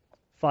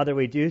Father,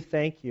 we do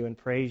thank you and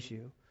praise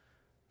you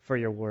for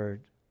your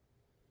word.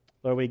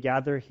 Lord, we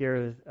gather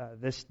here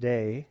this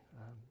day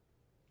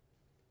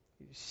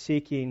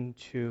seeking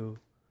to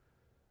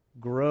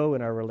grow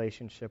in our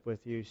relationship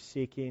with you,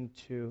 seeking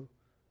to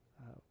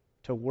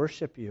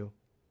worship you.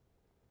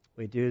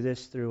 We do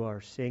this through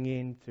our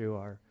singing, through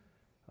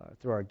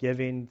our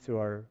giving, through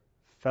our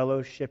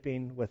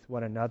fellowshipping with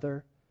one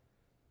another.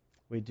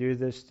 We do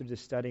this through the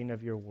studying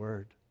of your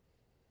word.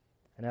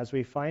 And as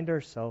we find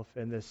ourselves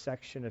in this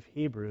section of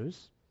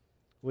Hebrews,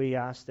 we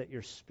ask that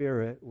your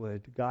Spirit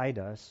would guide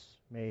us.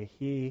 May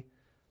he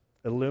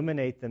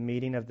illuminate the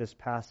meaning of this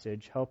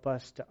passage, help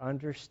us to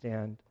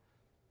understand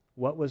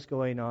what was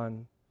going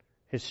on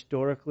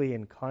historically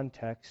in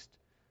context,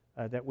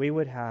 that we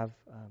would have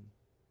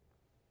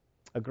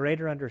a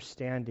greater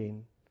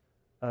understanding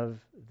of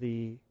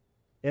the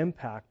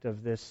impact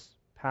of this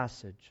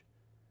passage.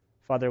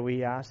 Father,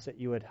 we ask that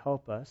you would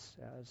help us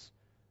as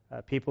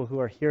people who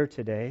are here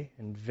today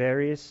in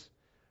various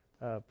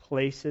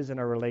places in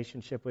our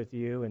relationship with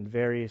you, in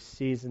various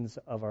seasons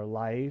of our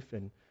life,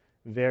 and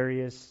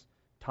various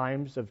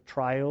times of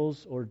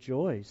trials or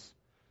joys.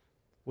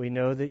 We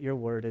know that your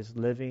word is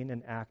living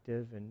and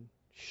active and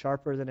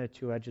sharper than a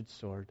two-edged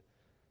sword.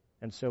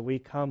 And so we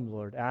come,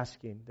 Lord,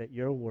 asking that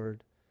your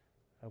word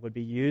would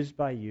be used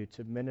by you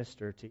to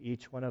minister to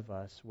each one of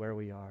us where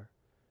we are.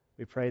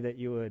 We pray that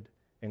you would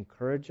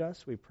encourage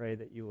us. We pray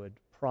that you would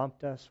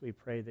prompt us. We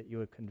pray that you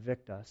would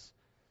convict us.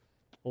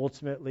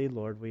 Ultimately,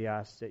 Lord, we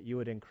ask that you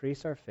would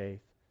increase our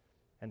faith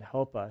and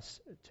help us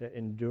to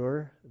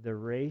endure the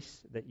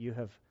race that you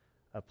have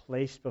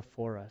placed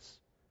before us.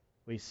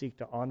 We seek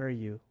to honor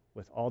you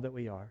with all that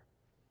we are.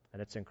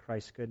 And it's in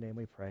Christ's good name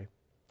we pray.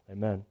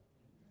 Amen.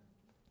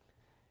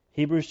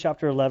 Hebrews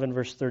chapter 11,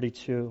 verse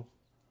 32.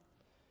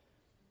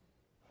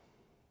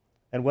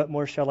 And what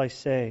more shall I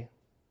say?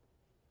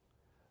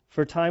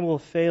 For time will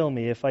fail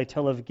me if I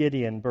tell of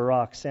Gideon,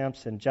 Barak,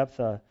 Samson,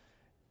 Jephthah,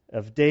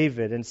 of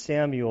David and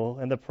Samuel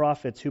and the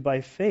prophets who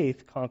by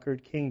faith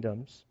conquered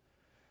kingdoms,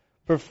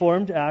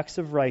 performed acts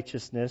of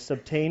righteousness,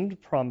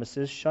 obtained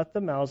promises, shut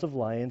the mouths of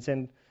lions,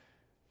 and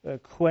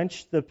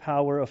quenched the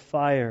power of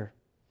fire,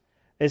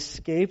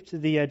 escaped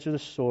the edge of the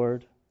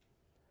sword,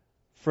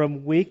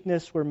 from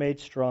weakness were made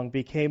strong,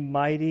 became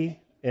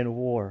mighty in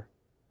war,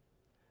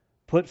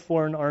 put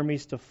foreign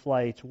armies to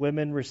flight,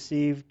 women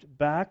received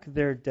back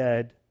their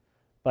dead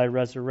by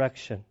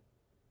resurrection,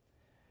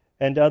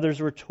 and others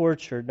were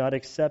tortured, not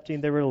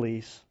accepting their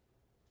release,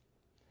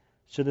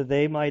 so that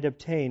they might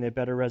obtain a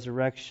better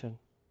resurrection.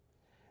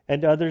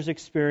 And others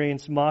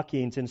experienced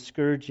mockings and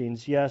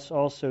scourgings, yes,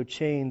 also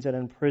chains and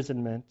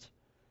imprisonment.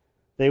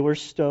 They were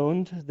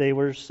stoned, they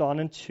were sawn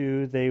in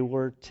two, they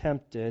were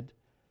tempted,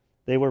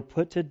 they were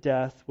put to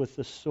death with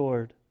the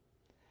sword.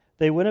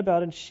 They went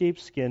about in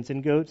sheepskins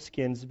and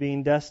goatskins,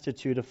 being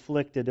destitute,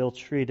 afflicted,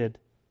 ill-treated,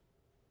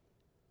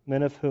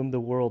 men of whom the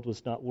world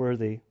was not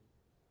worthy,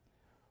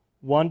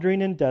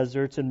 wandering in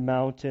deserts and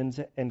mountains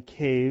and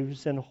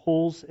caves and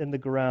holes in the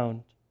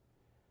ground.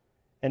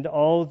 And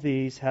all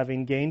these,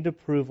 having gained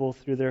approval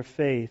through their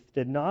faith,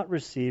 did not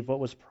receive what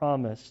was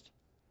promised,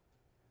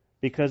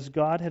 because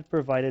God had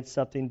provided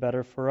something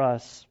better for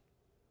us,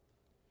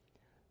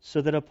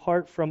 so that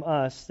apart from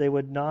us they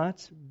would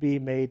not be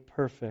made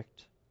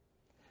perfect.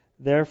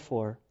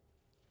 Therefore,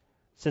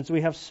 since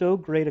we have so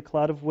great a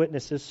cloud of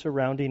witnesses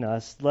surrounding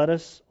us, let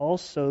us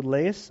also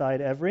lay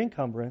aside every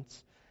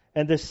encumbrance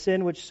and the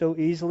sin which so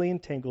easily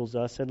entangles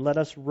us, and let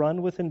us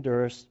run with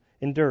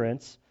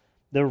endurance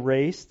the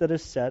race that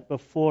is set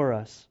before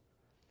us,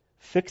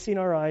 fixing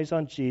our eyes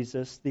on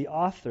Jesus, the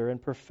author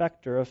and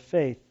perfecter of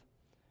faith,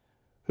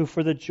 who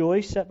for the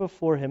joy set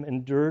before him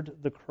endured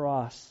the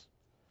cross,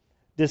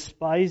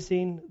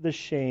 despising the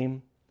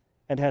shame,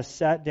 and has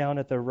sat down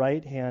at the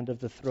right hand of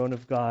the throne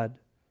of God.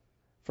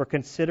 For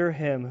consider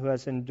him who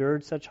has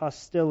endured such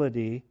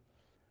hostility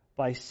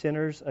by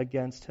sinners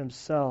against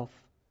himself,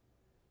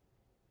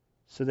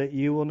 so that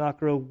you will not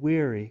grow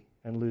weary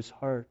and lose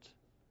heart.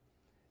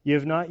 You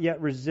have not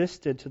yet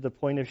resisted to the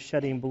point of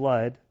shedding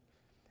blood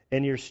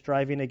in your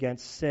striving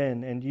against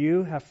sin, and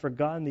you have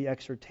forgotten the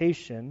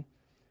exhortation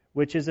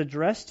which is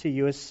addressed to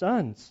you as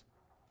sons.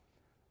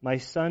 My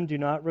son, do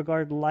not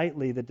regard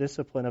lightly the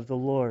discipline of the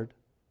Lord,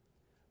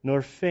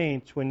 nor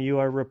faint when you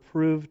are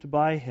reproved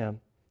by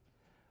him.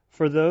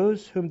 For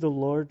those whom the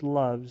Lord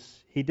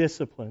loves, he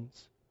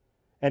disciplines,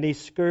 and he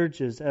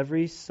scourges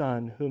every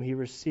son whom he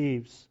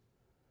receives.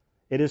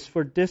 It is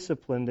for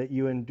discipline that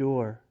you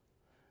endure.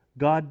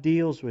 God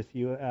deals with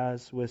you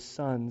as with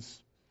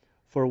sons.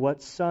 For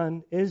what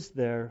son is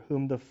there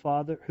whom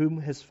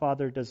his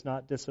father does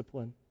not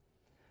discipline?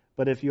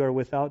 But if you are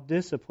without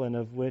discipline,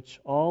 of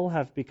which all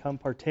have become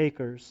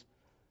partakers,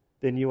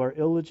 then you are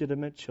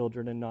illegitimate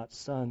children and not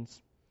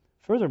sons.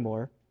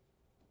 Furthermore,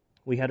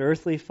 we had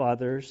earthly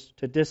fathers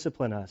to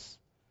discipline us,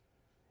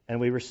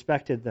 and we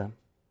respected them.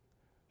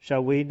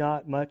 Shall we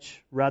not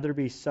much rather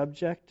be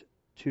subject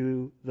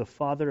to the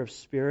Father of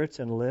spirits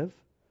and live?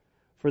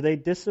 For they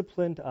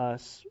disciplined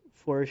us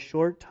for a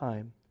short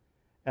time,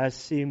 as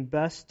seemed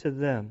best to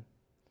them.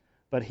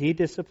 but He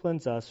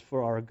disciplines us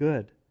for our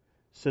good,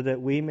 so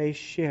that we may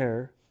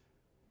share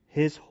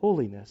His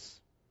holiness.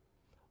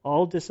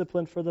 All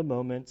discipline for the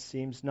moment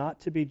seems not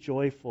to be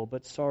joyful,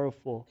 but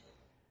sorrowful.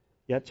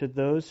 Yet to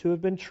those who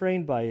have been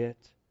trained by it,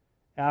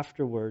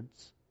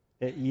 afterwards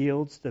it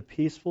yields the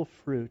peaceful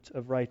fruit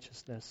of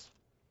righteousness.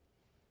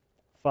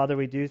 Father,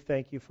 we do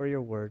thank you for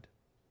your word.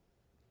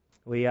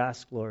 We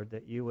ask, Lord,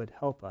 that you would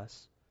help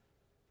us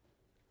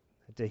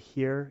to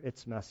hear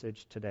its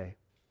message today.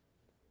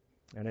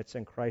 And it's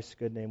in Christ's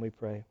good name we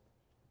pray.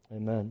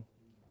 Amen.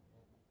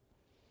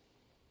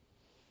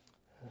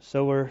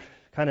 So we're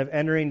kind of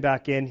entering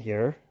back in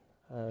here.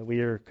 We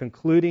are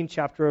concluding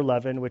chapter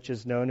 11, which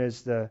is known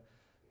as the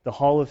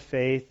Hall of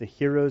Faith, the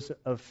Heroes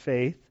of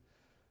Faith.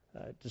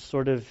 To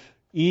sort of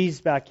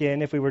ease back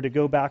in, if we were to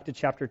go back to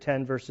chapter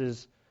 10,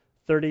 verses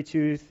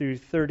 32 through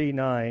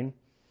 39,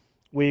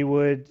 we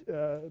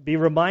would be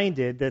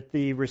reminded that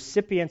the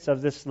recipients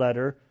of this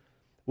letter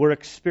were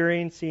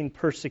experiencing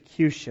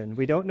persecution.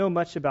 We don't know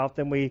much about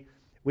them. We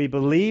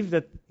believe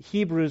that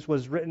Hebrews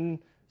was written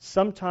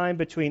sometime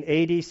between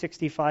AD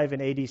 65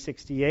 and AD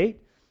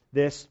 68.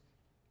 This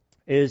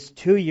is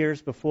 2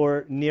 years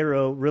before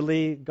Nero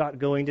really got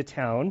going to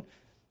town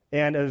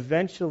and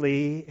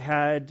eventually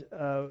had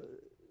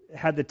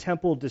the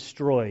temple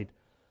destroyed.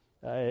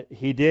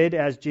 He did,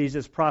 as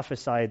Jesus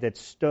prophesied,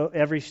 that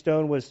every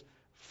stone was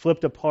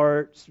flipped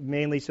apart,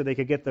 mainly so they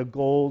could get the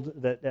gold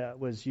that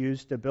was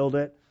used to build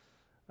it.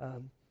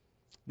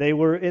 They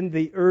were in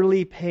the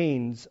early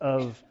pains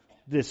of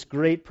this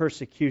great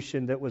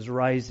persecution that was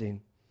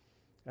rising.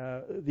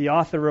 The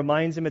author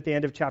reminds them at the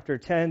end of chapter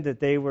 10 that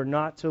they were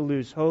not to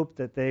lose hope,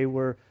 that they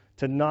were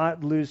to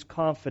not lose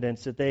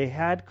confidence, that they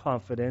had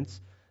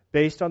confidence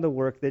based on the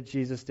work that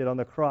Jesus did on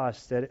the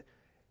cross, that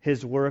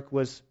His work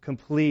was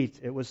complete,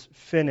 it was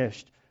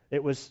finished,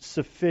 it was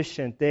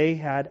sufficient. They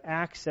had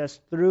access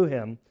through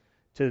Him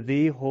to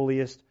the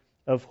holiest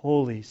of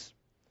holies.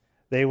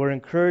 They were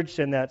encouraged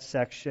in that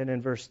section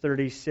in verse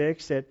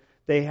 36 that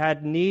they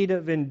had need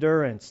of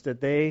endurance, that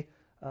they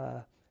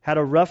had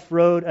a rough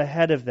road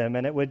ahead of them,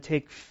 and it would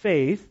take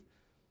faith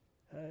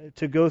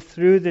to go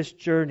through this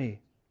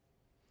journey.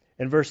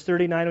 In verse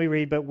 39 we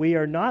read, "But we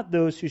are not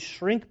those who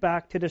shrink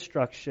back to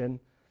destruction,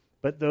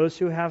 but those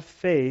who have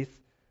faith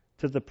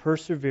to the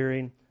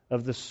persevering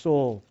of the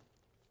soul."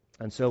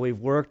 And so we've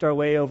worked our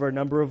way over a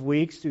number of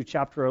weeks through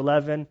chapter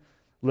 11,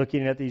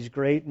 looking at these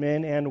great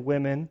men and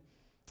women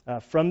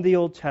from the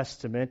Old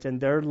Testament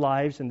and their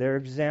lives and their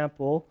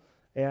example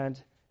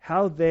and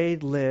how they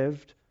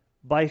lived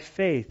by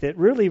faith. It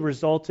really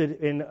resulted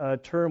in a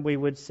term we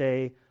would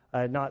say,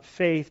 not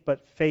faith,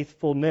 but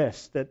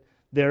faithfulness, that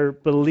their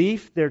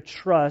belief, their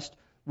trust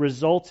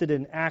resulted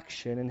in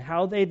action, and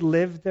how they'd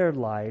lived their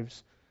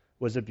lives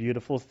was a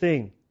beautiful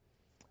thing.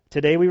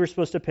 Today we were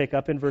supposed to pick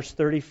up in verse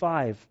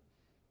 35.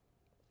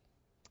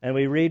 And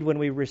we read,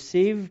 women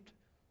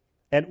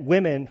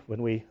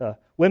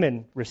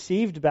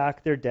received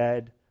back their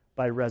dead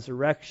by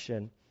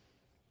resurrection.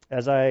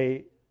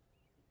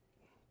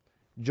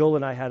 Joel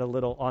and I had a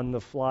little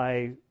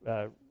on-the-fly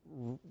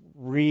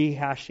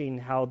rehashing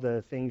how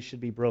the things should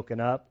be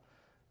broken up.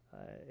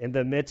 In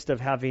the midst of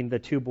having the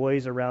two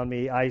boys around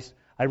me, I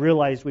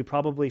realized we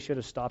probably should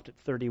have stopped at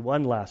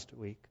 31 last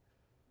week.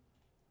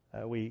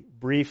 We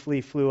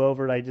briefly flew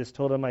over it. I just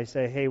told him, I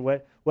say, hey,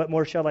 what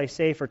more shall I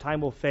say? For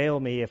time will fail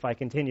me if I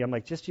continue. I'm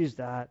like, just use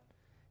that.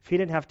 If he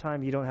didn't have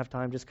time, you don't have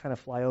time. Just kind of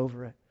fly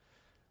over it.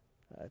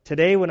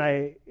 Today, when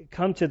I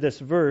come to this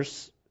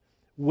verse,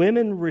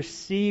 women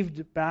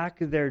received back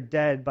their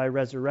dead by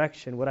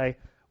resurrection.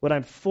 What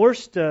I'm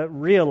forced to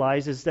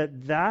realize is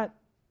that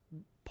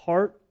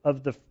part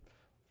of the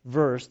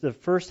verse, the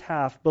first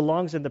half,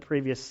 belongs in the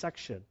previous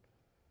section.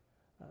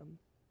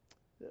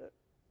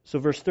 So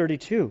verse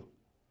 32,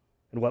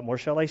 "And what more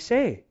shall I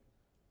say?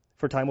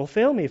 For time will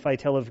fail me if I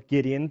tell of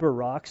Gideon,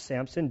 Barak,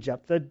 Samson,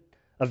 Jephthah,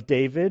 of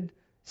David,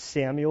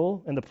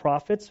 Samuel, and the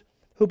prophets,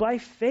 who by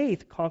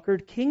faith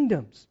conquered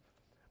kingdoms,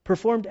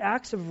 performed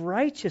acts of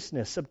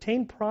righteousness,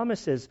 obtained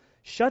promises,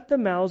 shut the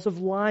mouths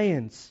of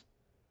lions,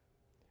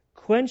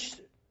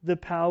 quenched the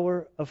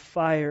power of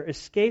fire,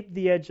 escaped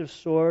the edge of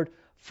sword,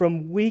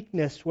 from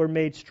weakness were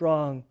made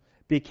strong,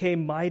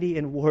 became mighty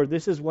in war."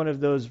 This is one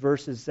of those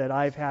verses that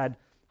I've had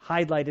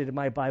highlighted in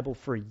my Bible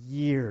for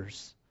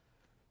years.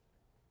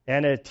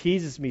 Anna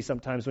teases me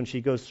sometimes when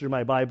she goes through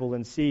my Bible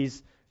and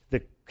sees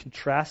the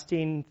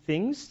contrasting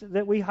things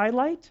that we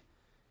highlight.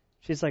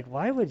 She's like,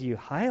 why would you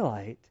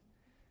highlight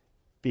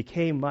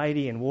became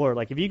mighty in war?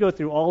 Like if you go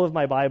through all of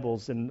my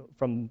Bibles and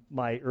from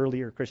my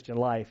earlier Christian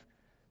life,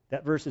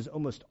 that verse is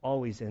almost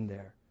always in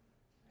there.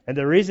 And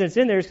the reason it's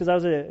in there is because I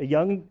was a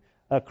young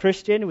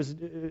Christian. It was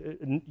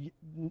a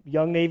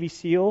young Navy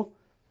SEAL.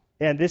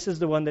 And this is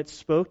the one that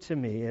spoke to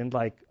me. And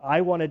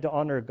I wanted to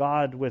honor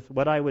God with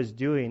what I was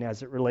doing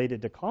as it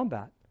related to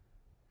combat.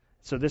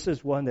 So this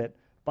is one that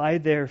by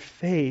their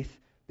faith,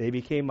 they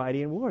became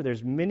mighty in war.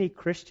 There's many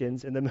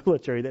Christians in the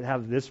military that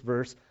have this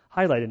verse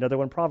highlighted. Another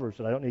one, Proverbs,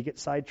 but I don't need to get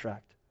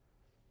sidetracked.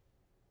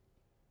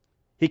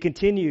 He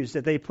continues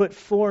that they put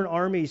foreign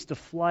armies to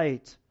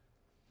flight.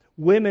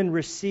 Women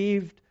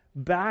received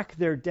back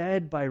their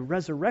dead by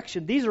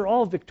resurrection. These are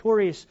all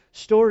victorious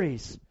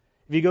stories.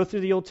 If you go through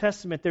the Old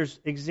Testament, there's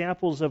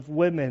examples of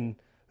women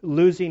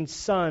losing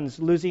sons,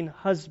 losing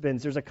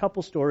husbands. There's a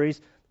couple stories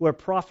where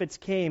prophets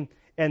came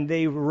and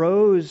they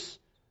rose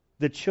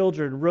the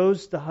children,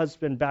 rose the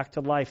husband back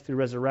to life through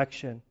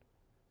resurrection.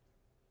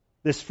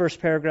 This first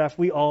paragraph,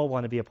 we all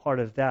want to be a part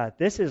of that.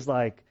 This is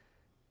like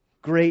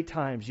great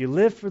times. You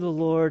live for the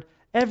Lord.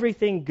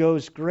 Everything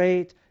goes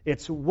great.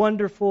 It's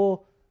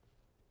wonderful.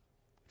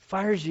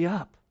 Fires you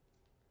up.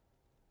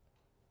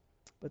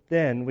 But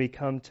then we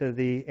come to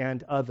the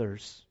and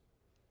others.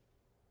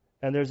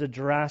 And there's a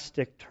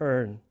drastic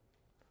turn.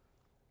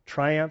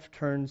 Triumph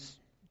turns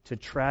to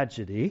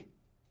tragedy.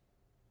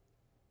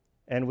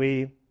 And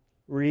we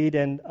read,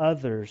 and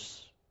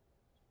others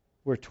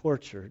were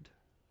tortured.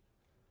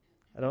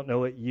 I don't know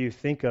what you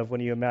think of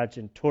when you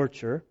imagine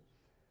torture.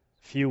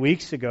 A few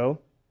weeks ago,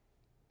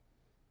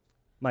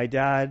 my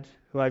dad,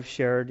 who I've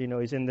shared,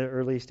 he's in the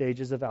early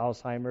stages of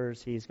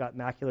Alzheimer's. He's got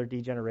macular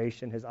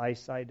degeneration. His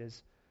eyesight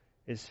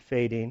is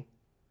fading.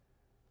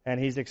 And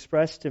he's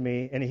expressed to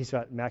me, and he's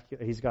got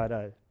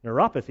a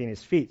neuropathy in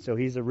his feet, so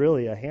he's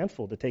really a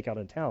handful to take out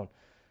in town.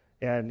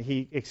 And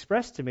he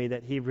expressed to me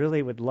that he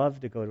really would love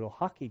to go to a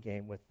hockey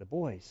game with the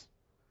boys.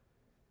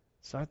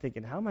 So I'm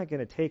thinking, how am I going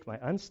to take my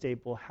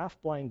unstable,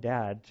 half-blind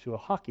dad to a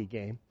hockey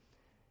game?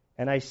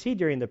 And I see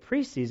during the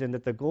preseason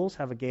that the Gulls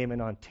have a game in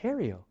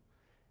Ontario.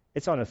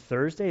 It's on a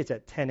Thursday. It's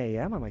at 10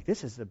 a.m. I'm like,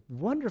 this is a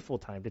wonderful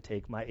time to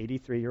take my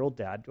 83-year-old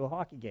dad to a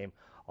hockey game.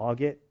 I'll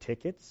get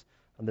tickets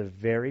on the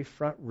very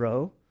front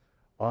row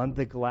on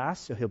the glass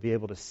so he'll be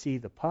able to see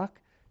the puck.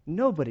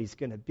 Nobody's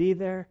going to be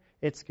there.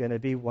 It's going to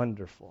be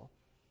wonderful.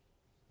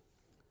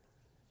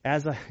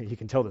 You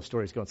can tell the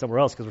story's going somewhere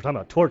else because we're talking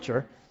about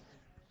torture.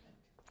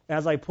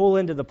 As I pull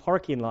into the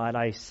parking lot,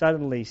 I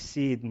suddenly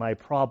see my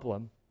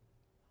problem.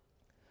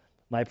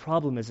 My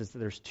problem is that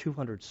there's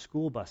 200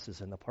 school buses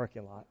in the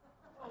parking lot.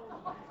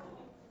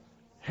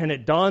 And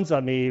it dawns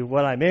on me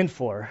what I'm in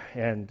for.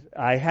 And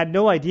I had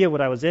no idea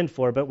what I was in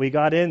for, but we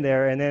got in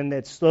there, and then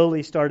it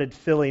slowly started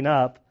filling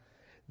up.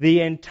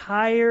 The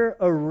entire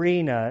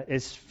arena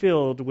is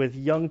filled with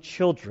young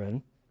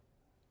children.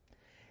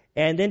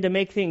 And then to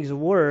make things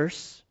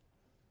worse,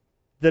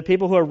 the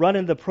people who are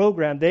running the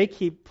program, they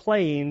keep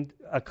playing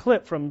a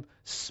clip from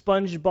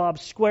SpongeBob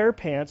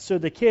SquarePants, so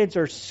the kids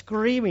are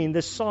screaming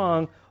this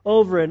song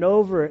over and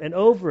over and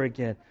over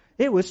again.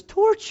 It was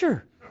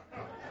torture.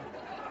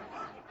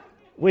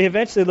 We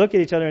eventually look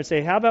at each other and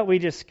say, how about we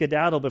just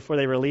skedaddle before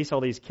they release all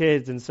these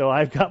kids? And so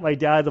I've got my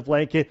dad in the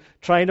blanket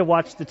trying to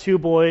watch the two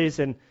boys,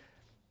 and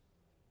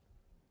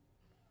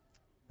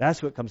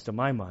that's what comes to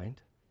my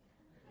mind.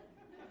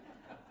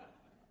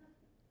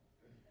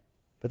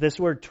 But this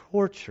word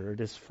tortured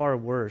is far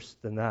worse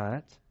than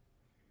that.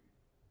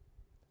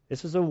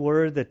 This is a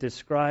word that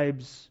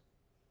describes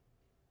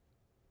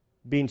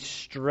being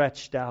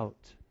stretched out.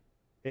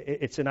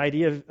 It's an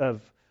idea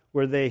of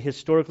where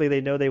historically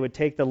they know they would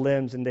take the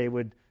limbs and they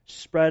would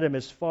spread them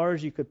as far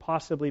as you could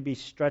possibly be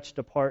stretched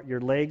apart,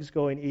 your legs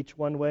going each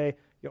one way,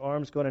 your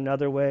arms going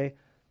another way.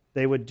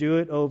 They would do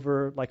it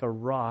over like a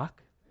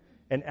rock,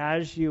 and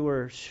as you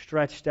were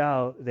stretched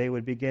out, they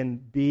would begin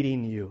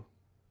beating you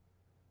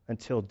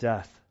until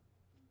death.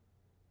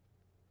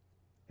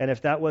 And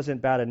if that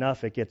wasn't bad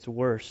enough, it gets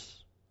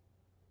worse.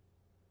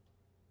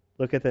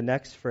 Look at the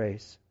next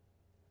phrase.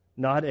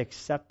 Not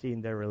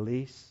accepting their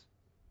release.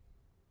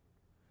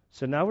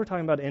 So now we're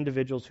talking about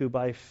individuals who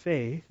by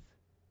faith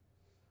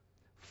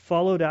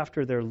followed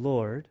after their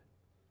Lord.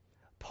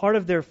 Part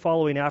of their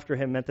following after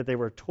him meant that they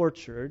were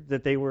tortured,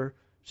 that they were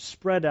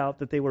spread out,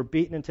 that they were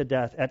beaten into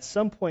death. At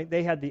some point,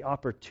 they had the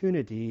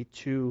opportunity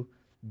to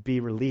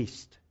be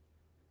released.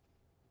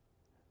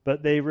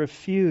 But they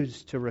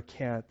refused to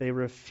recant. They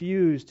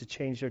refused to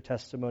change their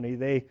testimony.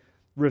 They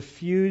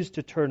refused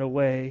to turn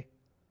away.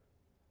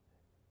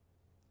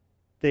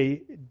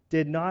 They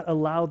did not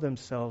allow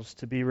themselves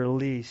to be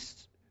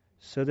released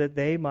so that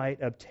they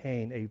might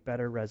obtain a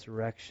better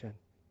resurrection.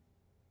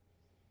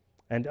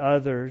 And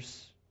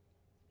others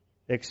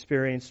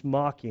experienced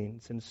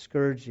mockings and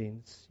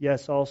scourgings.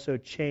 Yes, also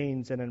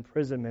chains and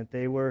imprisonment.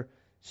 They were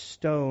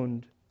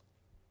stoned.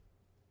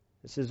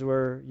 This is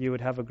where you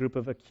would have a group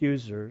of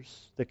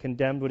accusers. The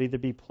condemned would either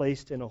be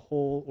placed in a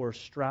hole or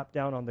strapped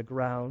down on the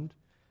ground.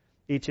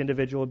 Each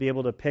individual would be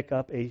able to pick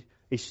up a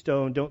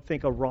stone. Don't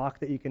think a rock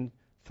that you can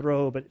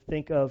throw, but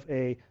think of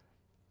a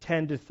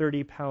 10 to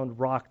 30 pound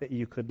rock that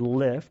you could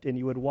lift, and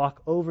you would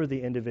walk over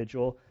the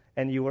individual,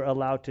 and you were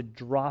allowed to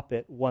drop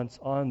it once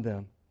on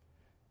them.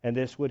 And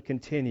this would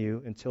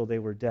continue until they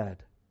were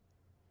dead.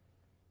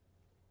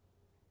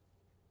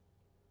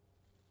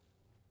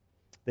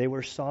 They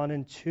were sawn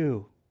in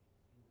two.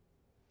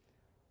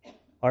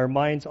 Our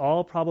minds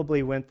all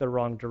probably went the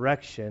wrong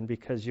direction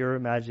because you're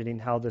imagining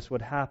how this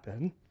would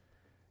happen.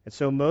 And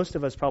so most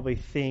of us probably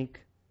think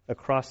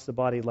across the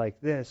body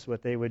like this,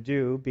 what they would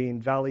do,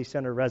 being Valley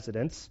Center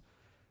residents.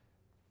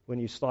 When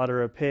you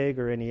slaughter a pig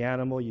or any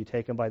animal, you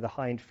take them by the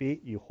hind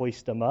feet, you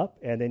hoist them up,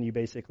 and then you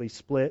basically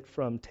split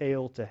from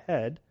tail to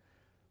head.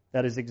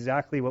 That is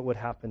exactly what would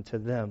happen to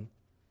them.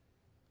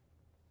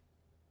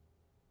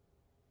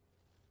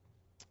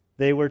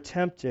 They were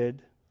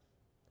tempted.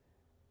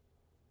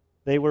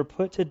 They were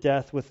put to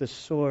death with the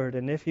sword.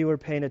 And if you were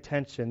paying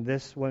attention,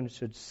 this one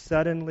should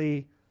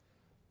suddenly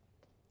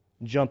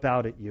jump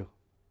out at you.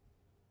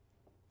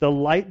 The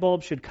light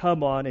bulb should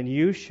come on and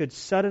you should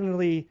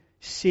suddenly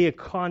see a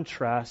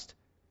contrast.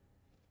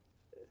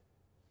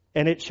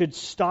 And it should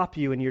stop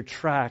you in your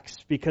tracks.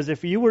 Because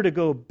if you were to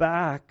go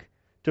back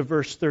to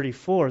verse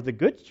 34, the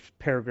good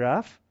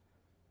paragraph,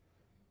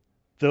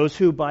 those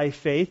who by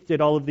faith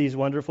did all of these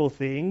wonderful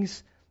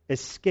things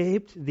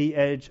escaped the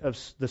edge of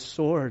the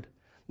sword.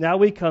 Now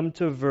we come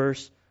to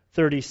verse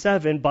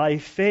 37. By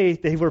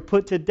faith they were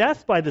put to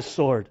death by the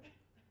sword.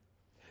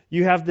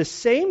 You have the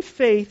same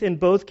faith in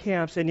both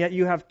camps, and yet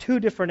you have two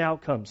different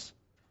outcomes.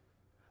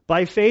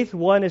 By faith,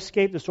 one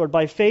escaped the sword.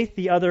 By faith,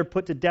 the other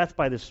put to death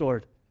by the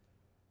sword.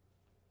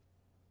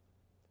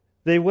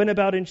 They went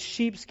about in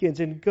sheepskins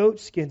and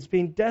goatskins,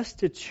 being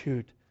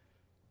destitute,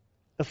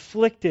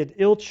 afflicted,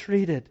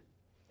 ill-treated,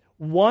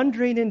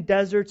 wandering in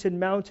deserts and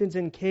mountains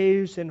and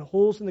caves and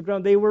holes in the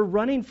ground. They were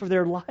running for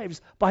their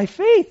lives by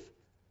faith.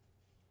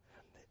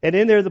 And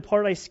in there, the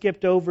part I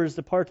skipped over is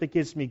the part that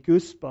gives me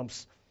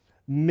goosebumps.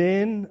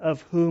 Men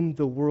of whom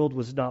the world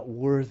was not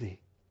worthy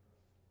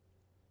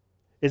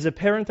is a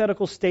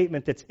parenthetical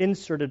statement that's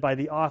inserted by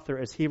the author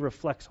as he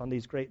reflects on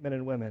these great men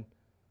and women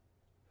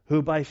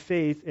who by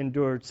faith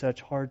endured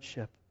such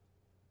hardship.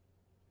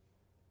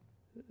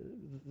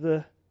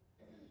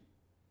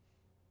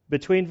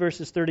 Between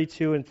verses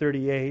 32 and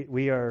 38,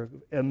 we are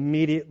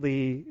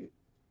immediately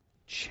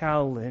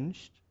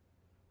challenged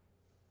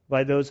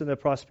by those in the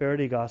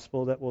prosperity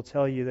gospel that will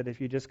tell you that if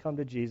you just come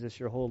to Jesus,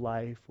 your whole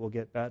life will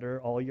get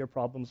better, all your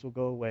problems will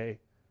go away.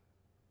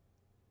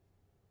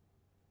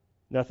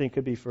 Nothing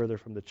could be further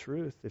from the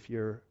truth. If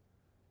you're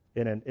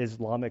in an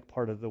Islamic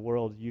part of the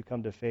world, you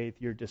come to faith,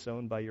 you're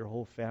disowned by your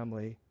whole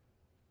family,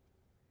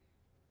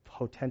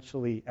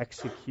 potentially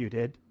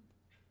executed.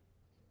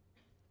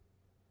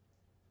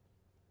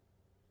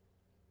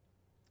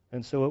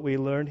 And so what we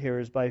learn here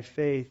is by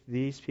faith,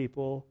 these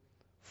people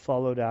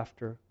followed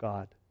after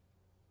God.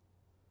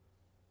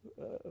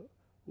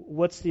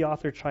 What's the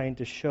author trying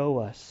to show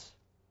us?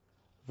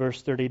 Verse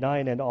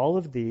 39, and all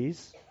of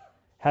these,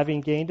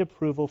 having gained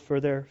approval for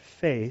their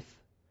faith,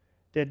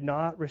 did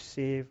not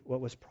receive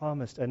what was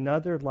promised.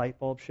 Another light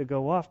bulb should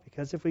go off,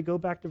 because if we go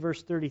back to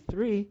verse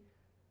 33,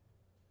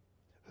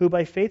 who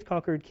by faith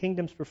conquered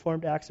kingdoms,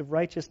 performed acts of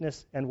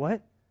righteousness, and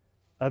what?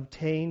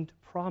 Obtained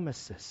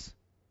promises.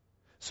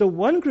 So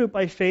one group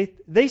by faith,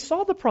 they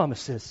saw the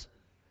promises.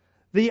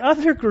 The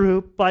other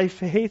group by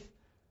faith,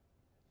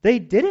 they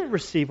didn't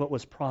receive what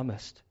was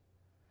promised.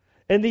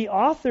 And the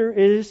author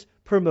is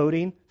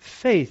promoting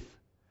faith,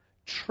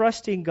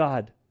 trusting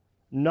God,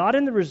 not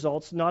in the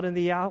results, not in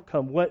the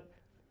outcome. What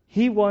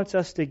he wants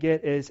us to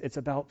get is it's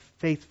about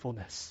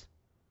faithfulness.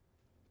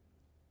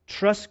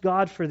 Trust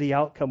God for the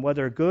outcome,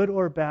 whether good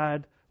or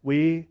bad.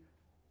 We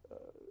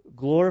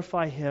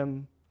glorify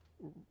him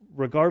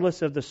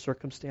regardless of the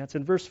circumstance.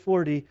 And verse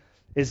 40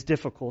 is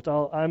difficult.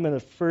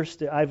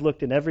 I've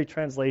looked in every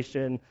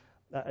translation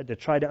to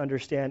try to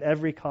understand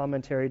every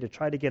commentary, to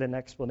try to get an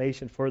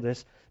explanation for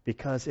this,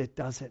 because it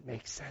doesn't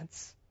make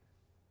sense.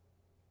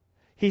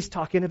 He's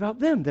talking about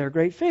them, their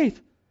great faith.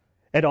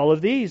 And all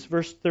of these,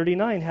 verse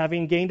 39,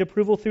 having gained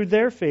approval through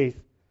their faith,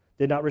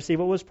 did not receive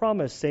what was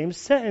promised. Same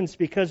sentence,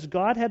 because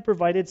God had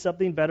provided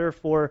something better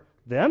for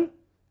them,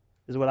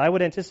 is what I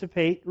would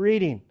anticipate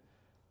reading.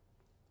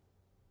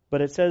 But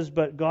it says,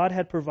 but God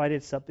had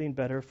provided something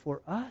better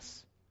for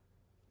us.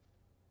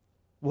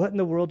 What in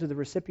the world do the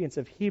recipients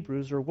of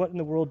Hebrews, or what in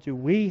the world do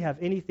we have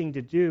anything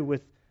to do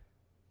with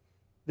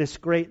this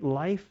great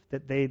life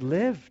that they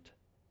lived?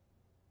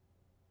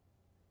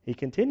 He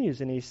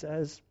continues and he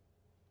says,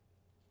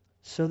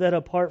 so that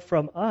apart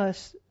from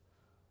us,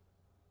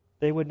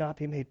 they would not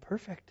be made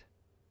perfect.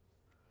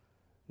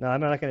 Now,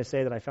 I'm not going to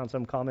say that I found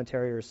some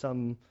commentary or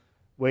some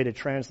way to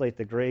translate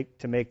the Greek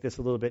to make this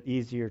a little bit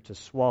easier to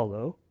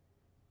swallow.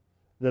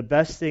 The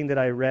best thing that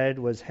I read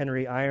was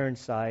Henry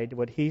Ironside,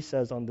 what he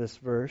says on this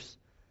verse.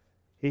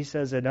 He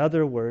says, in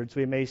other words,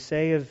 we may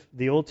say of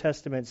the Old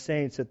Testament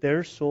saints that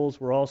their souls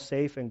were all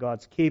safe in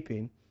God's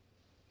keeping.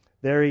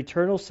 Their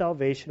eternal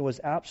salvation was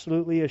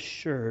absolutely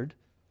assured,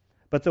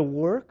 but the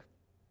work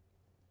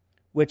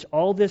which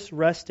all this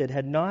rested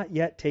had not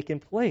yet taken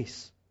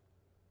place.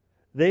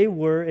 They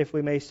were, if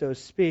we may so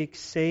speak,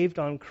 saved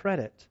on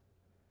credit.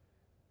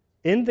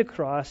 In the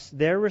cross,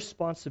 their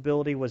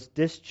responsibility was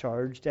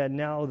discharged, and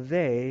now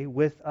they,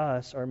 with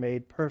us, are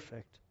made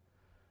perfect.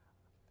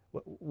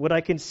 What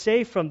I can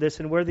say from this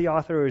and where the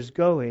author is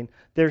going,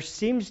 there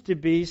seems to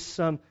be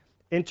some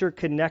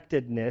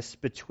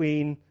interconnectedness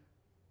between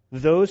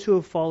those who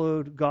have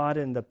followed God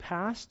in the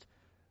past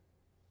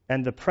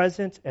and the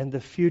present and the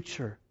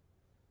future.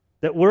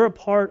 That we're a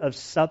part of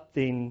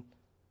something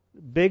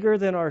bigger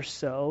than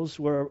ourselves,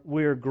 where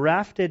we're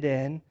grafted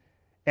in,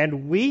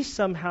 and we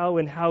somehow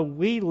in how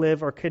we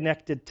live are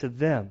connected to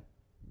them.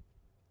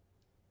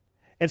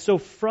 And so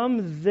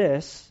from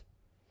this,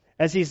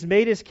 as he's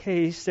made his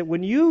case that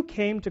when you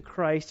came to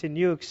Christ and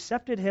you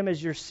accepted him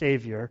as your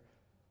Savior,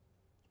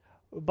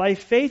 by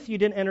faith you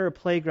didn't enter a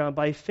playground.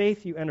 By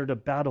faith you entered a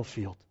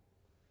battlefield.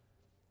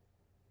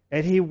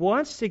 And he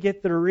wants to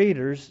get the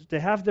readers to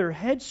have their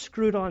heads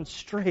screwed on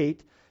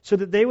straight so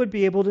that they would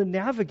be able to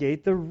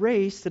navigate the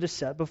race that is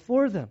set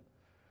before them.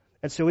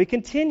 And so he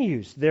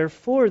continues,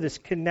 therefore, this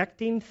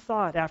connecting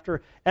thought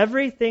after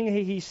everything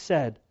he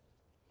said,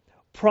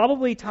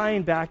 probably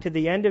tying back to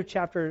the end of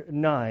chapter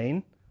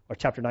 10,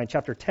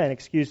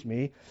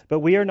 but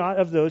we are not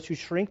of those who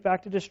shrink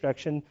back to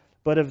destruction,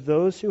 but of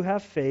those who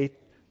have faith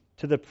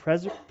to the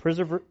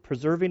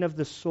preserving of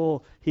the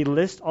soul. He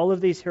lists all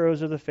of these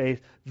heroes of the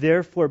faith.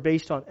 Therefore,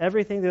 based on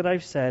everything that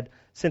I've said,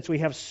 since we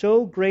have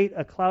so great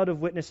a cloud of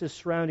witnesses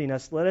surrounding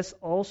us, let us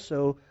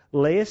also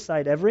lay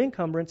aside every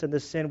encumbrance and the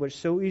sin which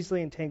so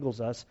easily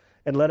entangles us,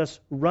 and let us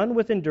run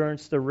with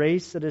endurance the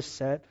race that is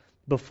set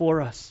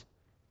before us.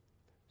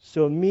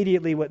 So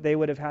immediately what they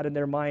would have had in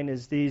their mind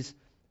is these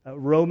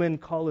Roman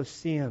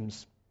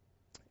Colosseums.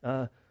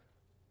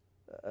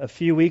 A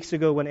few weeks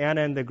ago when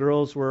Anna and the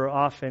girls were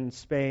off in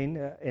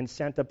Spain, in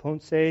Santa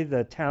Ponce,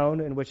 the town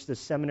in which the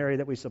seminary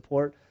that we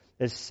support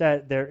is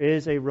set, there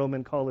is a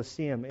Roman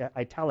Colosseum,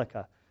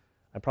 Italica.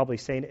 I'm probably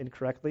saying it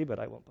incorrectly, but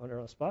I won't put her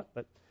on the spot.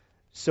 But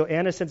so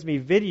Anna sends me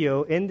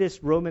video in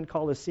this Roman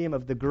Colosseum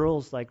of the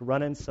girls like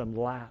running some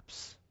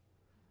laps.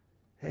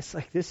 It's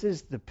like this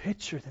is the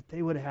picture that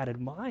they would have had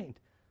in mind.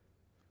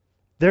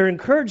 They're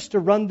encouraged to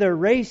run their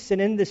race, and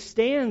in the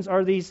stands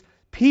are these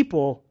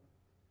people,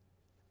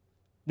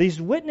 these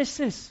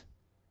witnesses.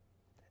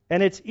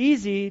 And it's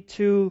easy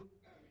to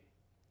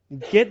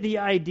get the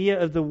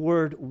idea of the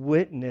word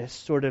witness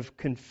sort of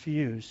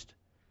confused.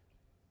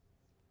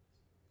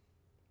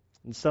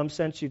 In some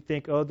sense, you'd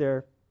think, oh,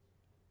 they're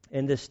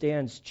in the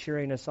stands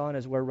cheering us on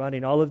as we're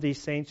running. All of these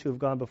saints who have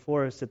gone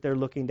before us, that they're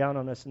looking down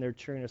on us and they're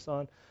cheering us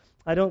on.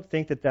 I don't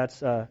think that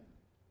that's...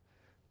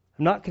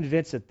 I'm not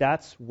convinced that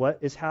that's what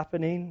is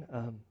happening.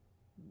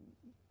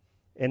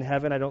 In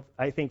heaven,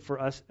 I think for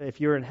us,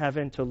 if you're in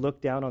heaven, to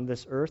look down on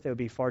this earth, it would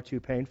be far too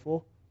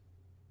painful.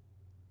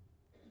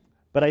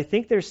 But I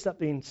think there's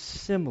something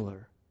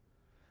similar.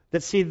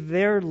 That see,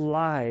 their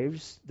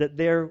lives, that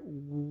they're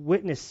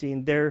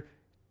witnessing, they're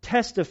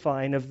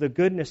testifying of the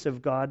goodness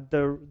of God,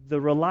 the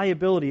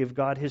reliability of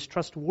God, His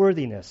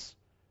trustworthiness.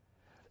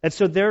 And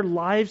so their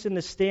lives in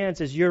the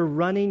stands, as you're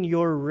running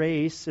your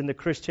race in the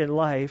Christian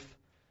life,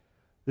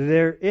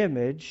 their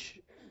image,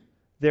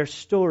 their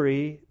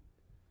story,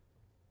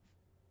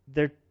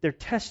 their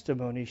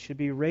testimony should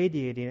be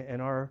radiating in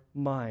our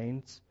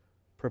minds,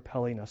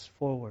 propelling us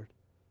forward.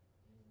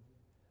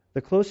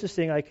 The closest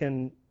thing I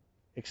can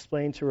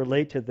explain to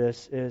relate to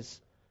this is,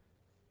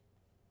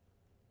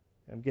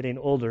 I'm getting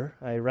older.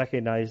 I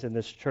recognize in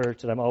this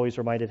church that I'm always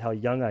reminded how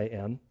young I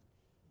am.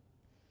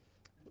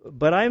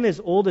 But I'm as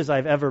old as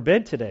I've ever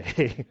been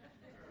today.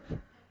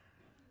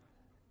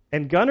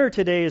 And Gunnar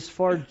today is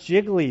far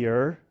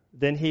jigglier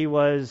than he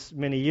was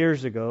many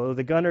years ago.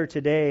 The Gunnar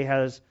today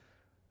has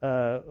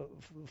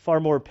far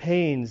more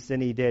pains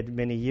than he did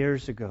many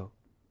years ago.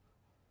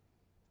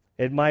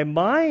 In my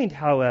mind,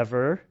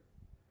 however,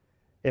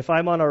 if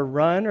I'm on a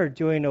run or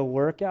doing a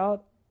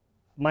workout,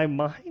 my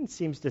mind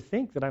seems to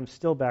think that I'm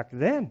still back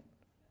then.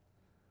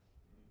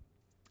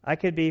 I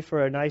could be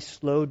for a nice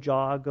slow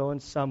jog going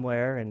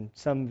somewhere, and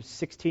some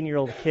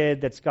 16-year-old kid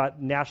that's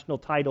got national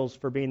titles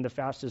for being the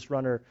fastest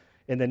runner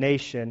in the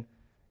nation,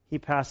 he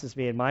passes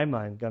me in my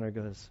mind. Gunnar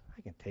goes,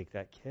 I can take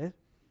that kid.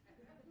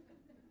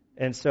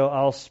 And so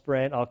I'll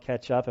sprint, I'll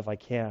catch up if I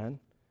can,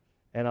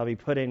 and I'll be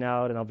putting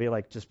out, and I'll be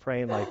like just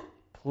praying like,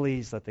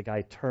 please let the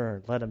guy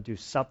turn, let him do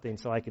something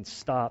so I can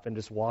stop and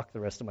just walk the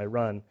rest of my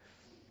run.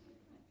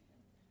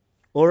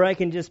 Or I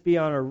can just be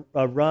on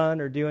a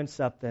run or doing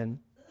something.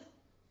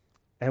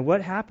 And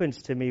what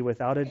happens to me,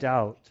 without a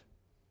doubt,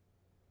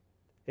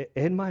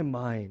 in my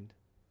mind,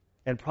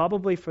 and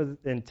probably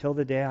until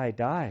the day I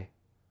die,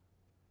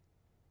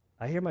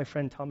 I hear my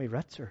friend Tommy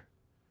Retzer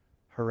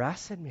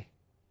harassing me,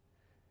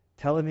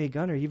 telling me,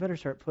 Gunnar, you better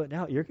start putting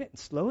out. You're getting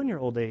slow in your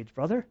old age,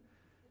 brother.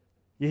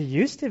 You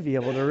used to be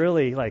able to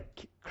really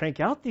crank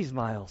out these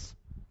miles.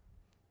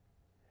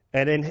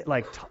 And then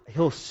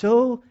he'll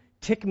so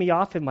tick me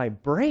off in my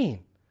brain.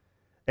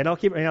 And I'll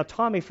keep. Now,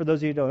 Tommy, for those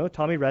of you who don't know,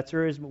 Tommy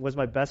Retzer was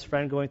my best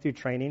friend going through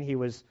training. He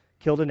was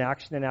killed in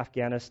action in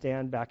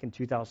Afghanistan back in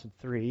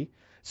 2003.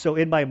 So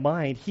in my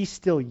mind, he's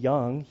still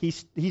young.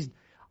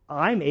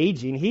 I'm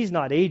aging. He's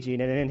not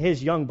aging. And in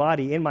his young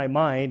body, in my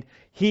mind,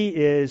 he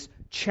is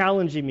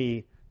challenging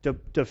me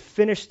to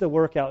finish the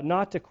workout,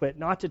 not to quit,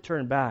 not to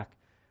turn back.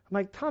 I'm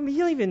like, Tommy, you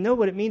don't even know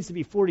what it means to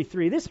be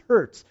 43. This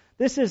hurts.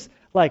 This is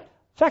like,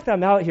 in fact,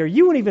 I'm out here.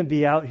 You wouldn't even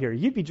be out here.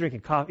 You'd be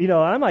drinking coffee.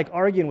 I'm like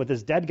arguing with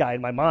this dead guy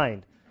in my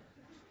mind.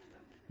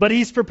 But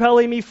he's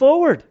propelling me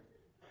forward.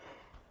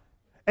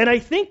 And I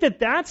think that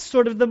that's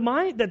sort of the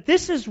mind, that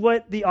this is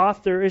what the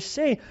author is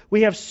saying.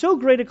 We have so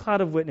great a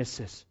cloud of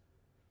witnesses.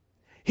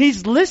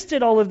 He's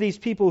listed all of these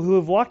people who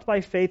have walked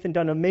by faith and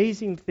done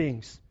amazing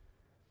things.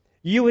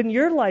 You in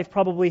your life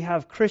probably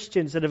have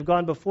Christians that have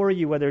gone before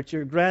you, whether it's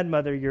your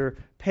grandmother, your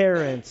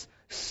parents,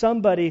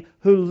 somebody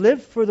who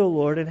lived for the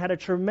Lord and had a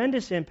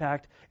tremendous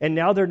impact, and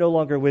now they're no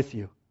longer with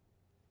you.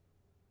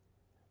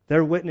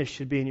 Their witness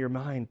should be in your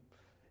mind.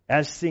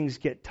 As things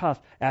get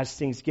tough, as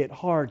things get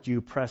hard,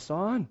 you press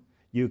on.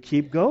 You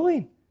keep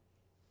going.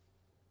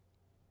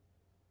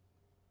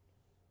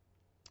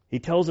 He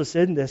tells us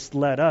in this,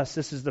 let us.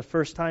 This is the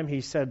first time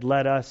he said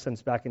let us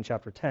since back in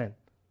chapter 10.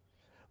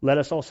 Let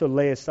us also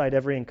lay aside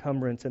every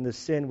encumbrance and the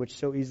sin which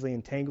so easily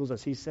entangles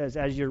us. He says,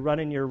 as you're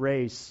running your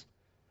race,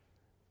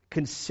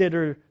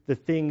 consider the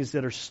things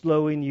that are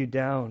slowing you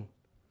down.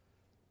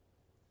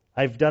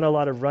 I've done a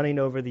lot of running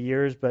over the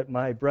years, but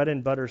my bread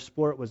and butter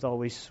sport was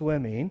always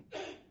swimming.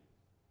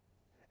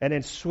 And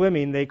in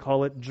swimming, they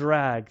call it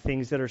drag,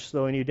 things that are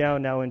slowing you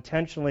down. Now,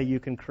 intentionally, you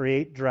can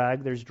create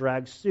drag. There's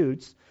drag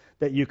suits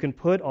that you can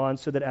put on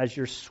so that as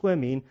you're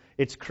swimming,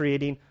 it's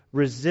creating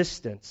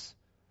resistance.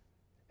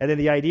 And then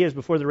the idea is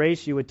before the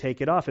race, you would take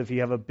it off. If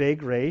you have a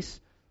big race,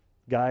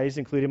 guys,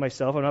 including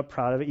myself, I'm not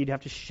proud of it, you'd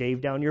have to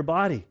shave down your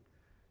body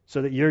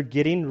so that you're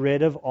getting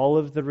rid of all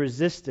of the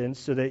resistance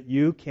so that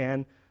you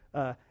can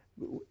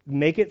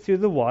make it through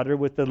the water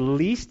with the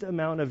least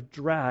amount of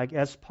drag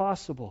as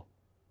possible.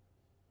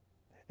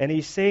 And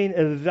he's saying,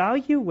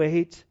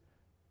 evaluate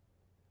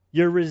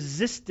your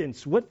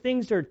resistance. What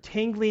things are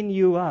tangling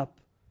you up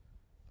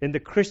in the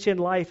Christian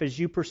life as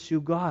you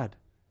pursue God?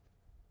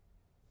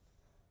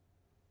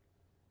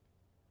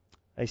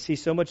 I see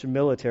so much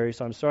military,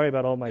 so I'm sorry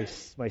about all my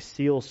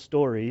SEAL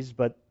stories,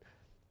 but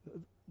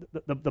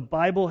the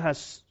Bible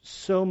has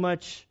so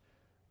much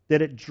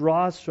that it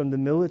draws from the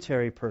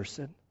military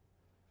person.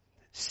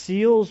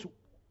 SEALs,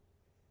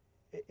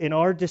 in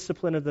our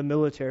discipline of the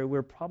military,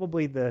 we're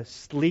probably the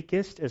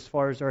sleekest as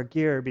far as our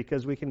gear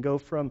because we can go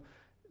from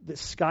the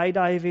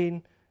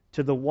skydiving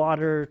to the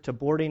water to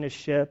boarding a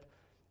ship,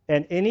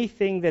 and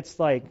anything that's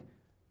like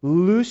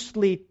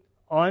loosely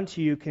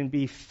onto you can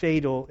be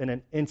fatal in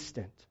an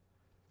instant.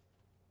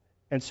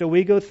 And so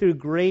we go through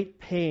great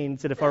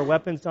pains that if our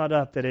weapon's not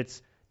up, that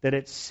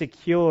it's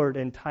secured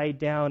and tied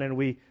down, and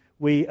we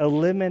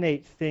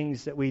eliminate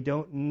things that we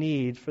don't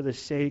need for the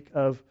sake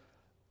of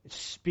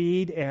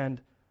speed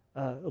and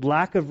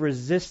lack of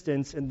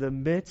resistance in the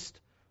midst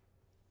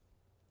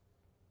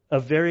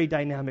of very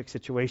dynamic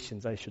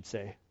situations, I should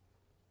say.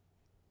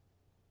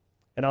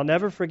 And I'll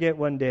never forget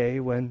one day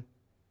when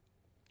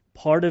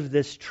part of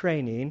this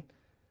training,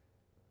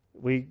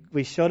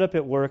 we showed up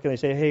at work and they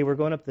say, hey, we're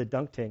going up the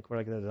dunk tank. We're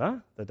like,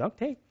 the dunk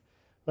tank?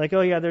 Like,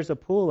 oh yeah, there's a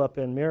pool up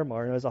in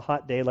Miramar, and it was a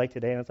hot day like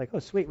today, and it's like, oh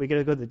sweet, we got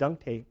to go to the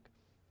dunk tank.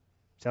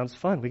 Sounds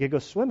fun. We could go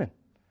swimming.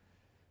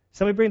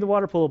 Somebody bring the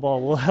water polo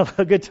ball. We'll have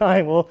a good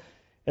time.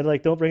 And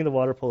like, don't bring the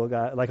water polo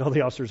guy. Like all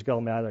the officers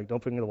go mad. Like,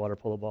 don't bring the water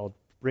polo ball.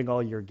 Bring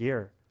all your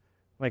gear.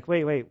 I'm like,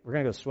 wait, we're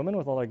going to go swimming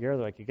with all our gear?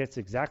 They're like, that's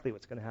exactly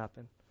what's going to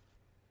happen.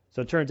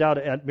 So it turns out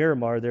at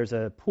Miramar, there's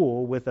a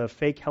pool with a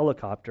fake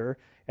helicopter,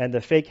 and the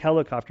fake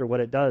helicopter,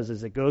 what it does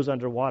is it goes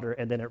underwater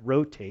and then it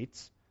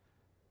rotates,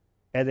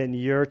 and then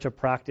you're to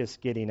practice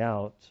getting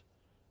out.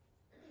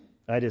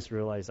 I just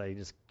realized I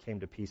just came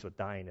to peace with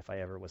dying if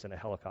I ever was in a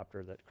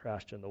helicopter that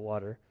crashed in the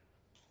water.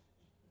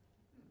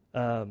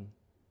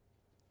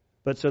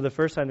 But so the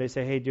first time they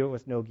say, hey, do it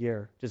with no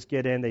gear. Just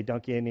get in, they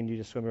dunk you in, and you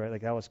just swim right.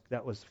 Like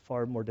that was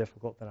far more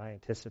difficult than I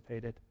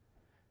anticipated.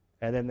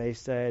 And then they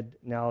said,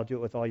 now I'll do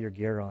it with all your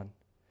gear on.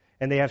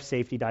 And they have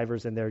safety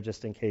divers in there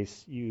just in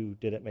case you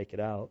didn't make it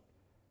out.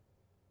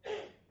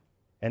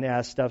 And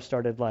as stuff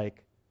started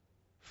like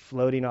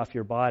floating off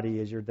your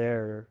body as you're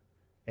there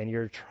and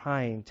you're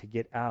trying to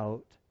get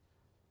out,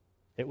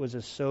 it was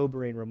a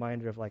sobering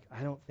reminder of like,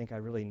 I don't think I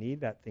really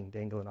need that thing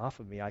dangling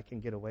off of me. I can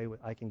get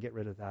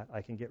rid of that.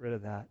 I can get rid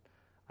of that.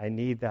 I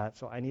need that.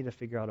 So I need to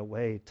figure out a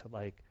way to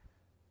like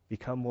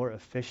become more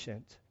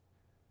efficient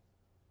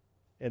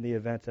in the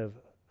event of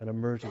an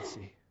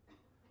emergency.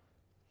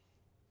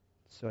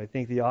 So I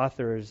think the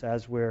authors,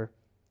 as we're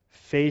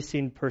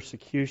facing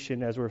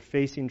persecution, as we're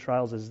facing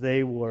trials as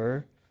they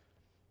were,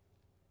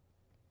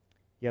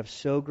 you have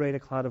so great a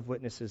cloud of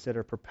witnesses that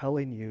are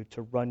propelling you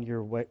to run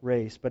your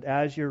race. But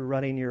as you're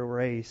running your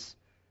race,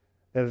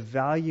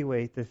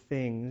 evaluate the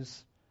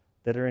things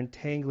that are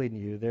entangling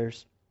you.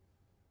 There's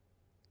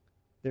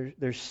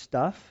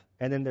stuff,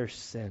 and then there's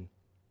sin.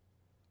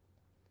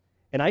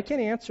 And I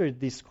can't answer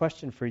this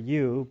question for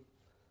you,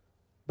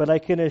 but I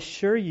can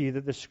assure you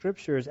that the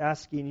Scripture is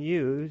asking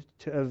you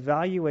to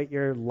evaluate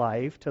your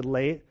life, to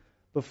lay it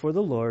before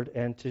the Lord,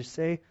 and to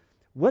say,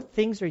 what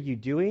things are you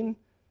doing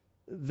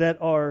that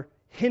are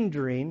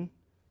hindering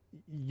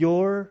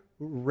your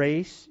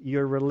race,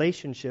 your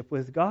relationship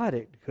with God?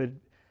 It could,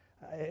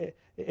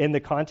 in the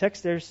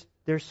context, there's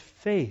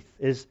faith.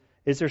 Is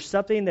there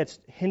something that's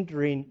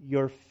hindering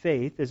your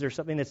faith? Is there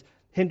something that's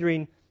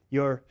hindering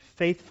your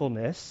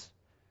faithfulness?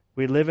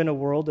 We live in a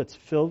world that's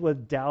filled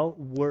with doubt,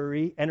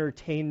 worry,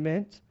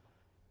 entertainment,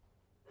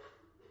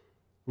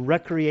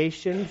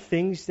 recreation,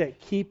 things that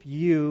keep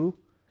you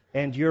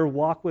and your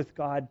walk with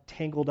God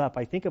tangled up.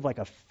 I think of like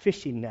a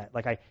fishing net.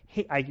 Like I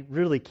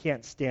really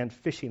can't stand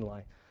fishing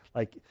line.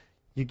 Like,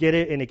 you get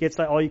it, and it gets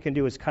like all you can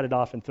do is cut it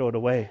off and throw it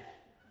away.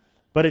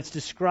 But it's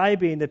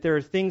describing that there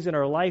are things in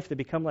our life that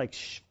become like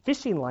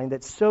fishing line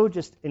that so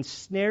just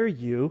ensnare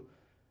you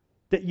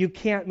that you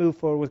can't move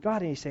forward with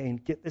God. And he's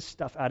saying, get this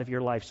stuff out of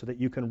your life so that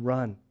you can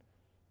run.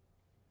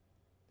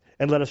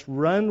 And let us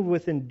run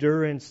with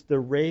endurance the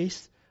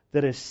race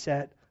that is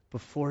set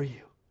before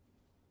you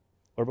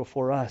or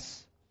before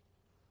us.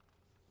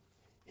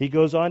 He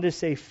goes on to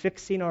say,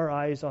 fixing our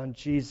eyes on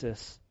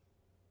Jesus.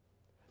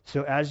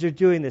 So as you're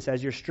doing this,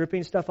 as you're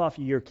stripping stuff off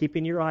you, you're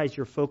keeping your eyes,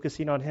 you're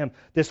focusing on Him.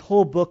 This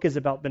whole book is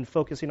about been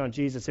focusing on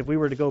Jesus. If we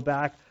were to go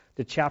back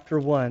to chapter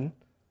 1,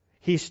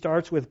 he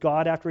starts with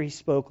God after He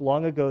spoke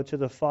long ago to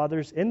the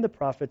fathers in the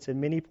prophets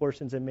in many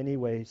portions and many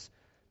ways.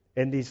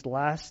 In these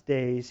last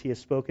days, He has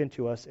spoken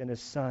to us in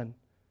His Son.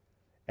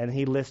 And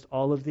He lists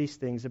all of these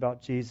things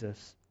about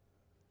Jesus,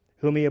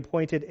 whom He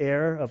appointed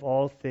heir of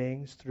all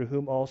things, through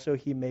whom also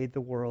He made the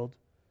world.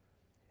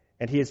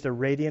 And He is the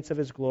radiance of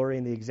His glory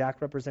and the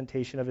exact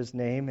representation of His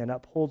name, and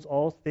upholds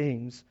all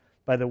things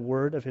by the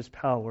word of His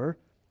power.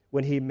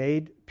 When He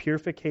made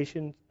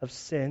purification of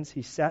sins,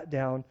 He sat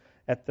down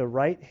at the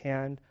right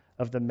hand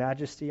of the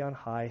Majesty on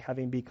high,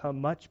 having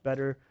become much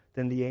better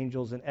than the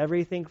angels. And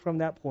everything from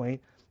that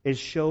point is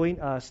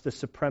showing us the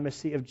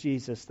supremacy of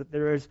Jesus, that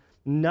there is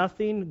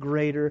nothing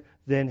greater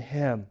than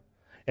Him.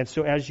 And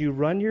so as you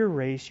run your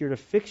race, you're to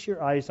fix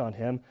your eyes on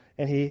Him,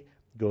 and He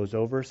goes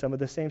over some of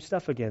the same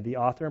stuff again, the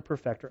author and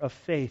perfecter of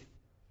faith,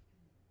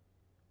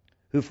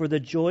 who for the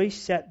joy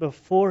set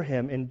before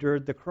Him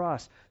endured the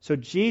cross. So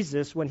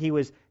Jesus, when He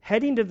was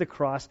heading to the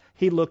cross,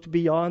 He looked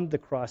beyond the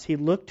cross. He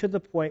looked to the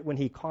point when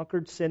He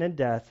conquered sin and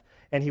death,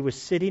 and He was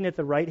sitting at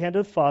the right hand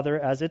of the Father,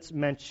 as it's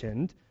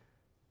mentioned,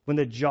 when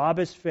the job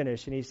is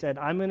finished. And He said,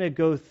 I'm going to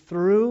go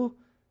through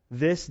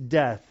this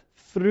death,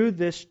 through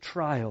this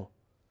trial.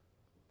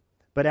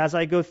 But as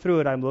I go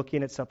through it, I'm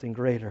looking at something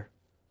greater.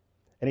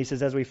 And He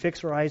says, as we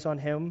fix our eyes on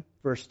Him,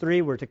 verse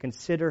 3, we're to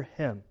consider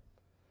Him.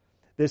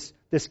 This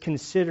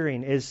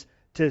considering is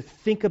to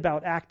think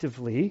about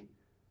actively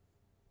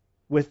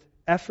with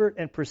effort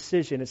and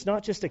precision. It's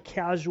not just a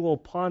casual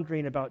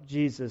pondering about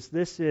Jesus.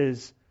 This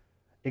is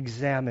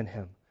examine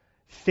Him.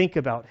 Think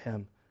about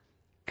Him.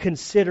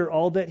 Consider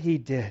all that He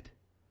did.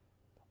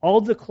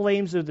 All the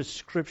claims of the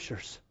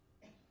Scriptures.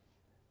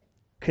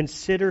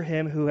 Consider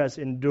Him who has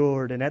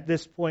endured. And at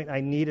this point,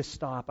 I need to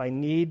stop.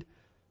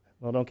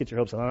 Well, don't get your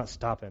hopes up. I'm not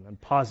stopping. I'm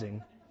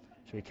pausing.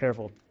 Should be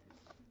careful.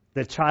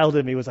 The child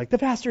in me was like, the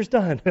pastor's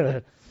done.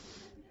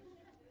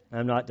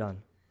 I'm not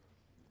done.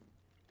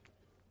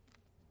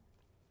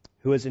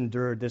 Who has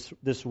endured.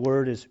 This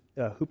word is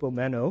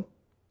hupomeno.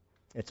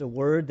 It's a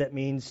word that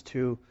means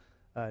to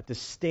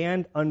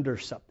stand under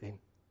something.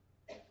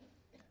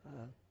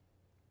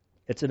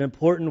 It's an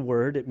important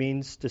word. It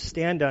means to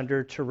stand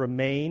under, to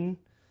remain,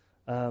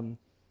 to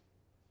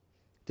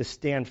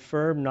stand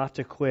firm, not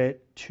to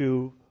quit,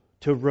 to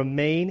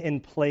remain in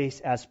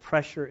place as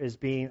pressure is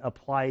being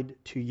applied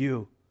to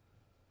you.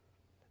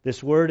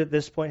 This word at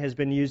this point has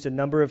been used a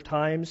number of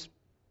times.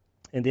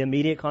 In the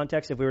immediate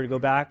context, if we were to go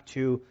back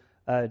to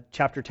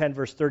chapter 10,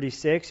 verse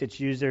 36, it's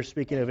used there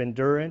speaking of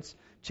endurance.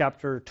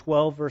 Chapter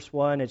 12, verse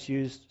 1, it's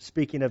used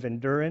speaking of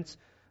endurance.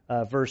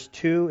 Verse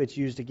 2, it's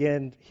used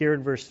again here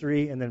in verse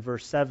 3, and then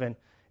verse 7.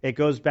 It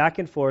goes back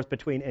and forth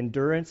between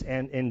endurance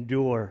and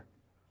endure.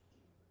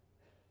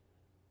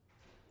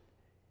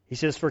 He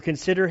says, for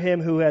consider Him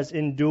who has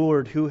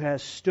endured, who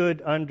has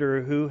stood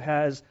under, who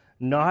has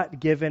not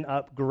given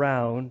up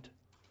ground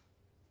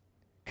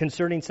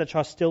concerning such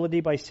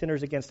hostility by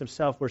sinners against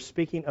Himself. We're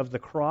speaking of the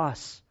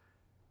cross.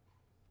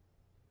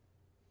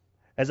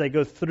 As I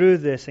go through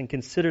this and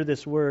consider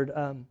this word,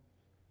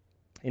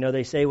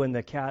 they say when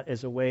the cat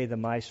is away, the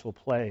mice will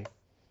play.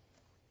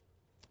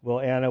 Well,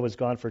 Anna was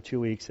gone for 2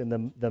 weeks,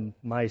 and the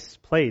mice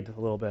played a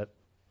little bit.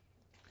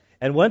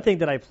 And one thing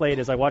that I played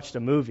is I watched a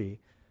movie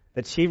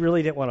that she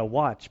really didn't want to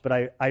watch, but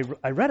I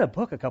read a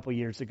book a couple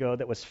years ago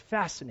that was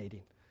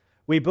fascinating.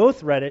 We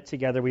both read it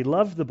together. We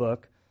loved the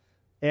book.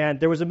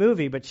 And there was a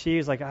movie, but she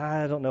was like,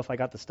 I don't know if I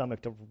got the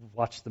stomach to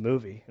watch the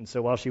movie. And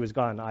so while she was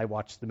gone, I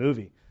watched the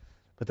movie.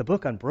 But the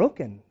book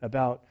Unbroken,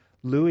 about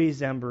Louis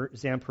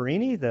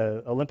Zamperini,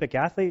 the Olympic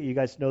athlete, you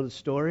guys know the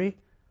story.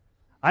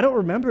 I don't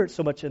remember it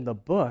so much in the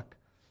book,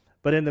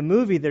 but in the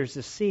movie there's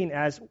this scene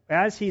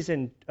as he's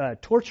in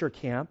torture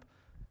camp.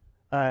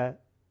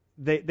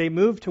 They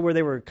moved to where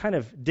they were kind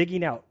of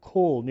digging out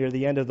coal near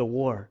the end of the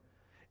war.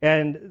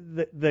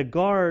 And the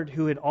guard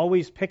who had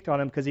always picked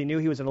on him because he knew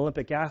he was an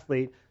Olympic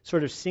athlete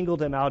sort of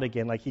singled him out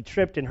again. Like he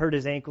tripped and hurt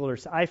his ankle, or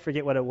I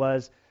forget what it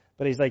was.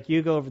 But he's like,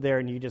 you go over there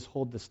and you just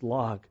hold this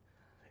log.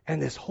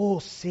 And this whole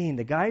scene,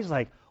 the guy's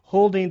like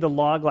holding the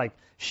log, like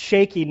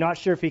shaky, not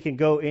sure if he can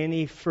go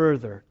any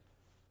further.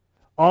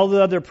 All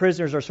the other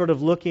prisoners are sort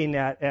of looking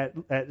at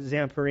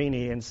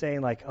Zamperini and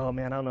saying like, oh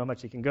man, I don't know how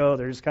much he can go.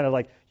 They're just kind of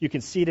like, you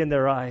can see it in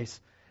their eyes.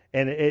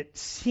 And it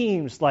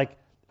seems like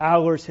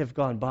hours have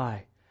gone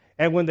by.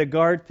 And when the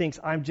guard thinks,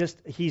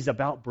 he's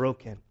about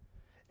broken.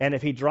 And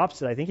if he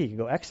drops it, I think he can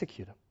go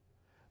execute him.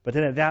 But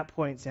then at that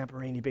point,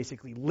 Zamperini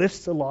basically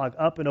lifts the log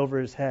up and over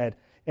his head,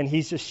 and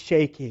he's just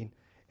shaking.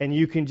 And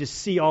you can just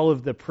see all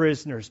of the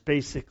prisoners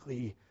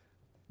basically,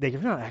 they're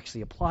not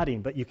actually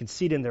applauding, but you can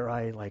see it in their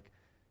eye like,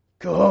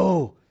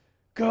 go,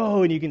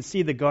 go. And you can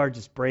see the guard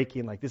just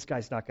breaking, like this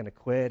guy's not going to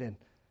quit. And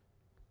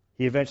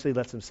he eventually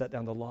lets them set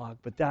down the log.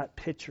 But that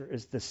picture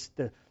is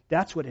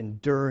that's what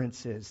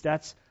endurance is.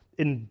 That's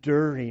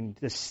enduring,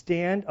 to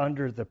stand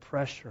under the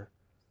pressure.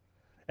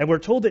 And we're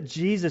told that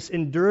Jesus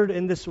endured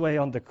in this way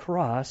on the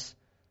cross.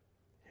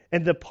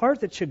 And the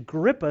part that should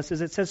grip us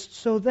is it says,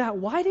 so that,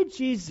 why did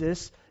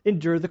Jesus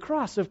endure the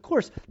cross? Of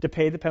course, to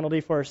pay the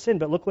penalty for our sin.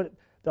 But look what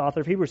the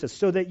author of Hebrews says,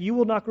 so that you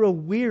will not grow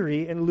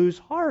weary and lose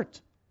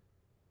heart.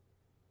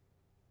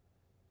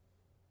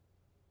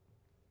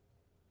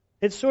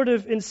 It sort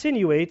of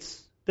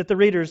insinuates that the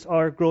readers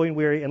are growing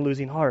weary and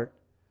losing heart.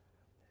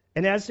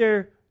 And as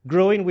they're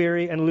growing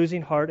weary and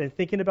losing heart and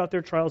thinking about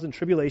their trials and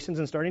tribulations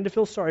and starting to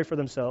feel sorry for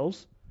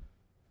themselves,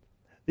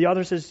 the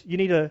author says, you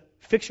need to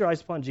fix your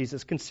eyes upon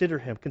Jesus, consider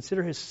him,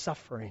 consider his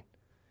suffering.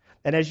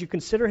 And as you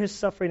consider his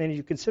suffering and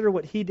you consider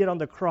what he did on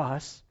the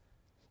cross,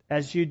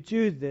 as you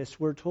do this,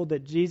 we're told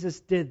that Jesus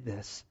did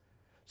this.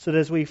 So that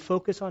as we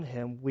focus on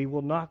him, we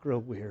will not grow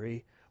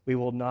weary, we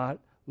will not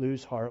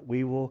lose heart,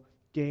 we will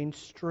gain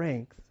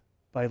strength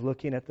by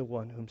looking at the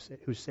one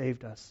who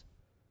saved us.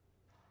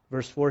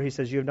 Verse 4, he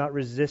says, you have not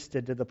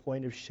resisted to the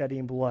point of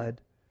shedding blood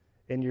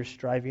in your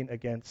striving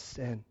against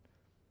sin.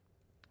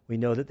 We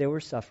know that they were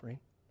suffering.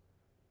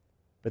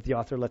 But the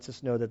author lets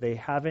us know that they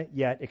haven't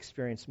yet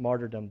experienced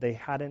martyrdom. They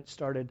hadn't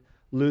started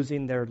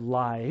losing their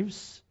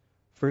lives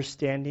for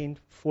standing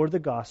for the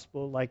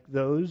gospel like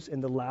those in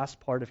the last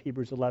part of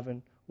Hebrews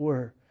 11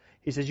 were.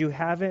 He says, you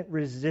haven't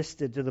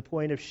resisted to the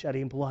point of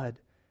shedding blood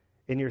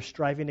in your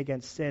striving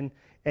against sin,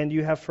 and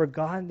you have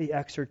forgotten the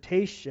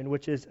exhortation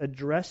which is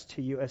addressed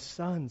to you as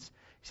sons.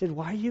 He said,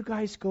 why are you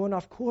guys going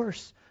off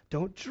course?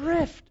 Don't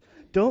drift.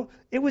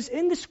 It was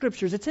in the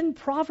scriptures. It's in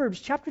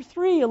Proverbs chapter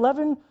 3,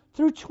 11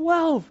 through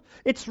 12.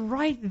 It's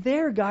right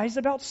there, guys,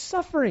 about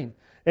suffering.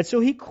 And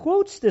so he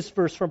quotes this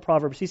verse from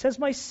Proverbs. He says,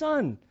 my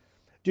son,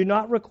 do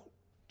not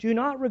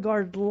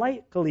regard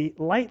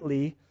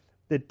lightly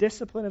the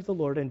discipline of the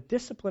Lord. And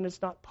discipline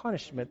is not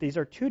punishment. These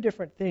are two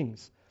different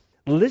things.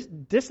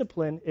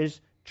 Discipline is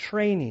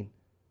training.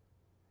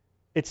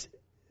 It's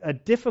a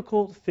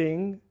difficult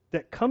thing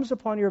that comes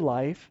upon your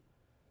life.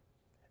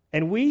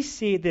 And we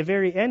see at the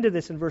very end of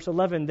this in verse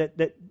 11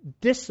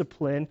 that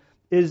discipline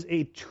is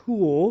a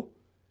tool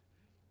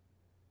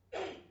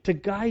to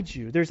guide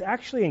you. There's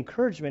actually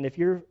encouragement if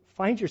you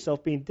find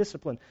yourself being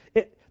disciplined.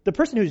 The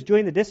person who's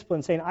doing the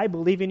discipline saying, I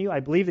believe in you, I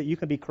believe that you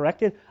can be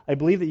corrected, I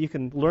believe that you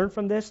can learn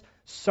from this.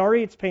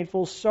 Sorry it's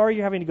painful, sorry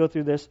you're having to go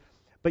through this,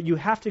 but you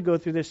have to go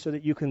through this so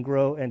that you can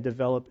grow and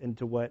develop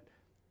into what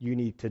you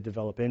need to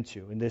develop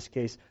into. In this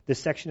case, this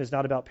section is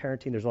not about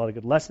parenting. There's a lot of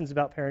good lessons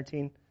about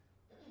parenting.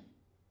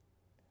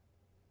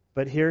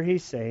 But here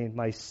he's saying,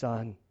 my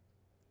son,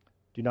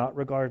 do not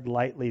regard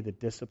lightly the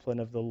discipline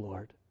of the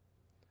Lord,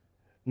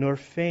 nor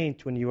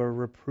faint when you are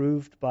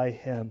reproved by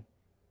him.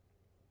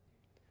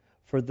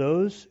 For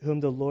those whom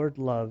the Lord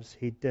loves,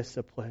 he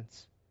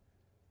disciplines.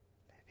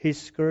 He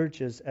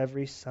scourges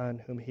every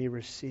son whom he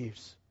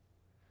receives.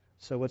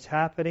 So what's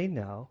happening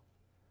now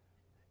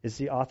is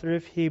the author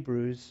of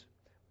Hebrews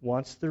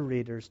wants the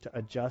readers to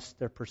adjust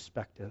their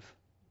perspective.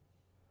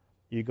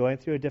 You're going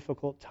through a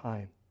difficult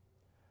time.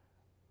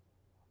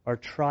 Are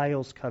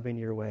trials coming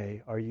your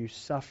way? Are you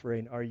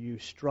suffering? Are you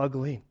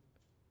struggling?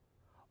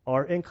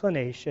 Our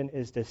inclination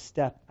is to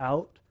step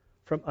out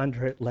from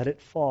under it, let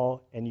it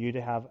fall, and you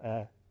to have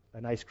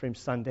an ice cream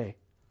sundae.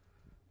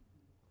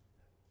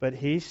 But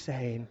he's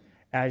saying,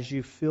 as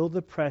you feel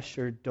the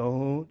pressure,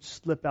 don't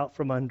slip out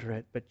from under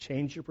it, but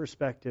change your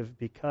perspective,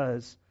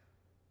 because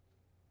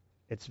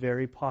it's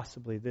very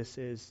possibly this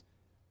is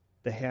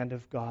the hand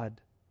of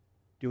God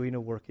doing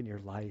a work in your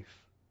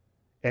life.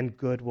 And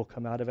good will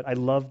come out of it. I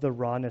love the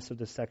rawness of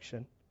this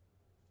section.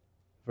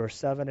 Verse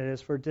 7, it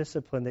is for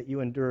discipline that you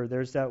endure.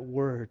 There's that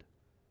word.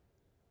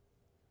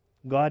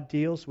 God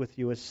deals with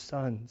you as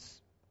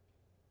sons.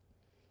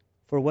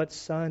 For what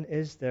son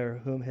is there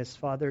whom his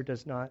father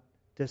does not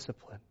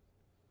discipline?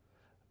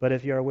 But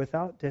if you are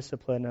without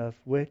discipline, of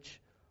which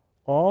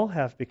all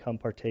have become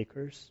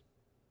partakers,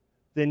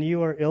 then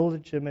you are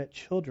illegitimate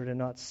children and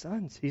not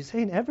sons. He's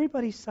saying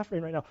everybody's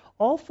suffering right now.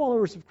 All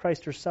followers of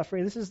Christ are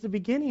suffering. This is the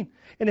beginning.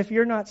 And if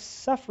you're not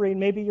suffering,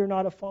 maybe you're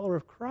not a follower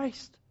of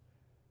Christ.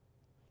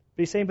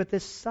 But he's saying, but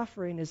this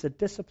suffering is a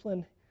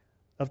discipline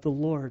of the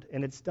Lord,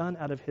 and it's done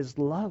out of his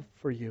love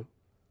for you.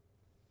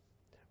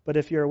 But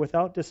if you're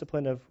without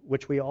discipline, of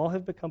which we all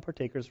have become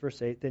partakers,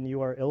 verse 8, then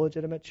you are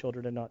illegitimate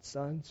children and not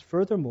sons.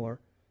 Furthermore,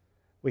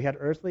 we had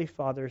earthly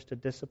fathers to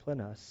discipline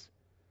us,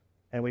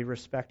 and we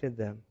respected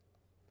them.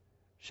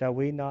 Shall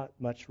we not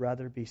much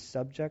rather be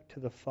subject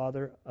to the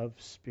Father of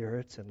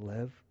spirits and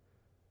live?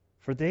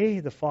 For they,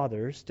 the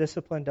fathers,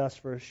 disciplined us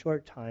for a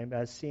short time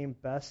as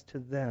seemed best to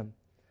them.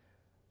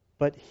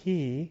 But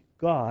he,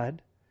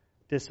 God,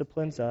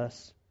 disciplines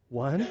us,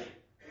 one,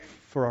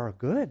 for our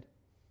good,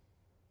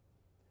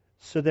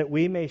 so that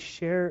we may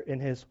share in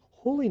his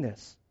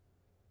holiness.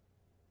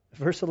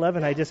 Verse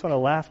 11, I just want to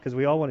laugh because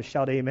we all want to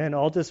shout amen.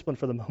 All discipline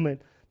for the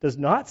moment does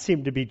not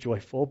seem to be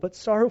joyful, but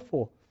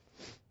sorrowful.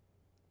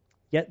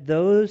 Yet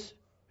those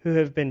who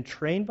have been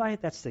trained by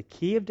it, that's the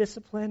key of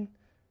discipline.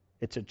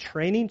 It's a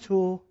training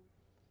tool.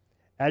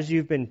 As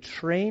you've been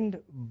trained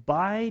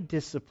by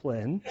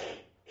discipline,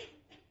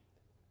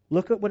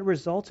 look at what it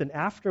results in.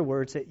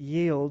 Afterwards, it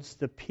yields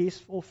the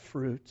peaceful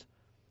fruit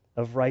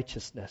of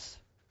righteousness.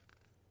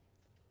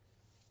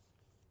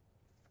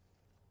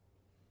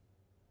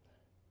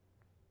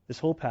 This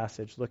whole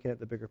passage, looking at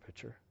the bigger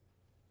picture,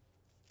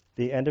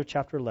 the end of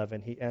chapter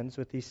 11, he ends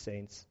with these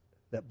saints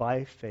that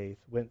by faith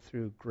went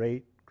through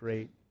great,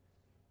 great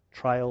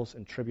trials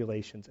and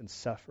tribulations and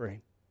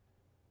suffering.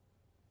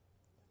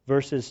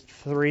 Verses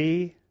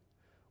 3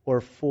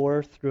 or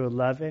 4 through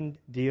 11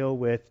 deal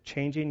with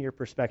changing your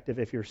perspective.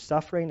 If you're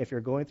suffering, if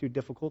you're going through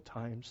difficult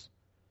times,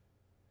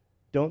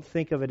 don't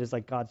think of it as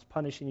like God's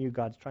punishing you,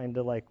 God's trying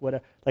to like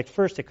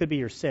first it could be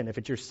your sin. If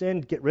it's your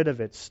sin, get rid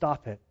of it,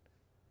 stop it.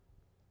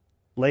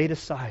 Lay it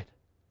aside.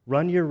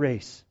 Run your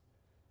race.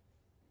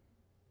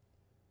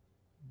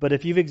 But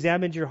if you've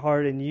examined your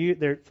heart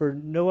and for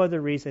no other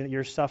reason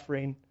you're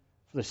suffering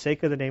for the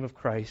sake of the name of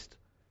Christ,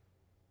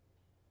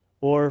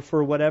 or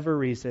for whatever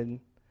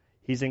reason,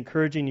 he's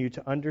encouraging you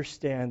to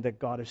understand that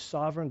God is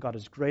sovereign, God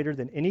is greater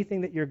than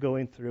anything that you're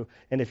going through.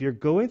 And if you're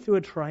going through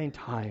a trying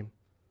time,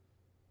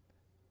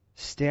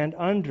 stand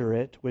under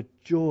it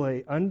with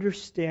joy,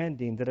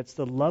 understanding that it's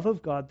the love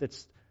of God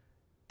that's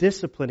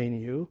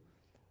disciplining you,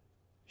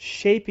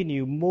 shaping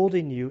you,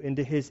 molding you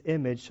into his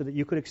image so that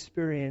you could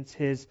experience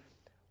his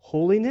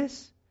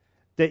holiness,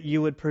 that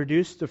you would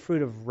produce the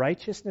fruit of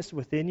righteousness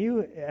within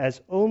you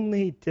as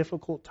only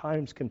difficult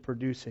times can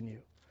produce in you.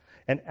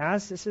 And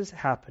as this is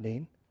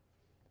happening,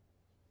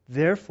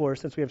 therefore,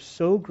 since we have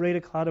so great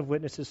a cloud of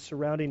witnesses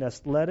surrounding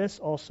us, let us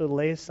also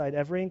lay aside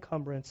every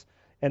encumbrance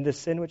and the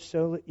sin which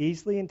so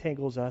easily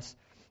entangles us,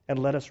 and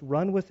let us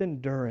run with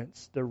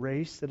endurance the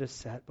race that is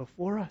set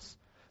before us.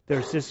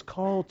 There's this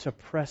call to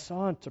press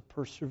on, to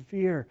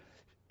persevere,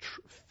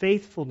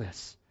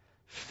 faithfulness,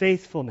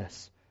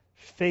 faithfulness,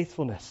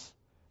 faithfulness.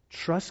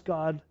 Trust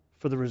God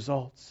for the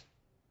results.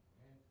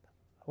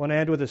 I want to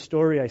end with a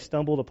story I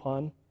stumbled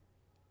upon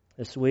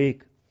this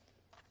week.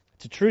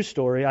 It's a true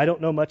story. I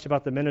don't know much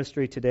about the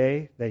ministry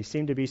today. They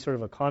seem to be sort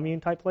of a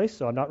commune type place,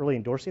 so I'm not really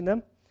endorsing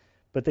them.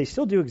 But they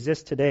still do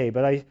exist today.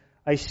 But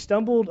I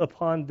stumbled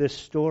upon this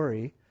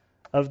story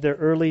of their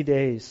early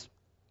days.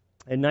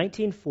 In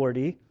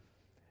 1940,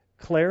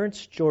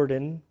 Clarence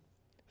Jordan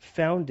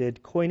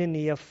founded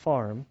Koinonia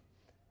Farm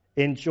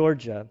in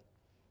Georgia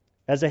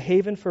as a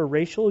haven for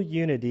racial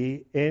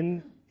unity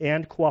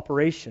and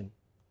cooperation.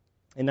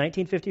 In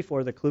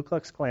 1954, the Ku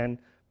Klux Klan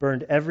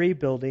burned every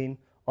building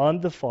on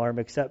the farm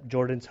except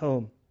Jordan's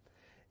home.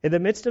 In the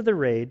midst of the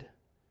raid,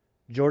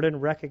 Jordan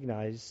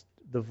recognized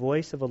the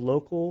voice of a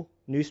local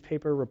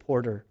newspaper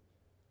reporter.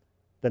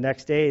 The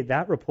next day,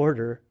 that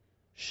reporter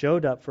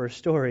showed up for a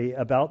story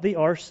about the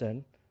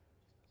arson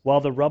while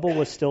the rubble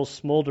was still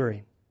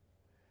smoldering.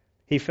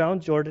 He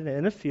found Jordan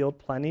in a field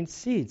planting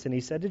seeds, and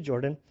he said to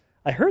Jordan,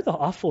 "I heard the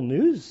awful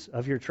news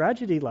of your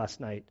tragedy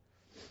last night,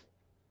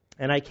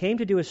 and I came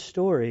to do a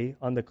story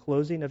on the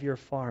closing of your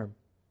farm."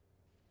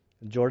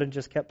 And Jordan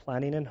just kept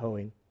planting and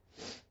hoeing.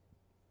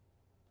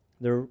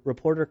 The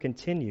reporter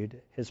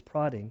continued his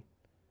prodding.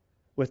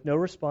 With no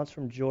response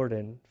from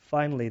Jordan,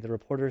 finally the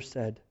reporter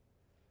said,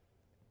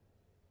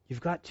 "You've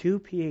got 2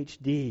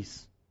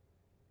 PhDs.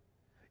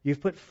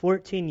 You've put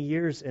 14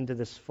 years into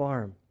this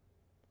farm,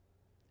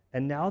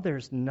 and now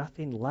there's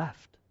nothing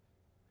left.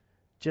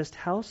 Just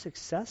how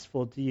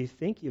successful do you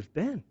think you've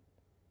been?"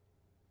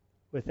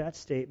 With that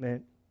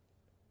statement,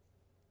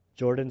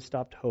 Jordan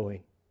stopped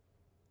hoeing.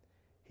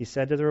 He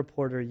said to the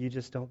reporter, "You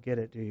just don't get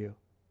it, do you?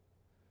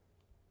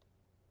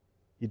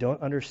 You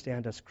don't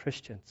understand us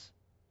Christians.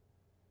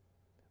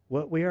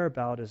 What we are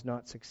about is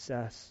not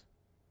success,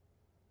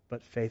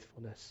 but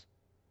faithfulness."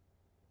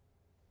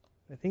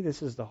 I think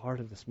this is the heart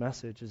of this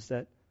message, is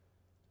that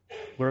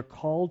we're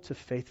called to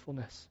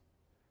faithfulness.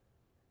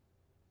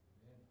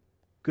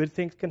 Good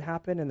things can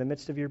happen in the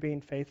midst of your being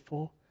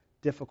faithful.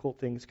 Difficult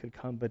things could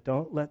come, but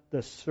don't let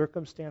the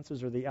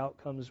circumstances or the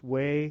outcomes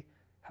weigh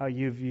how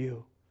you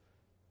view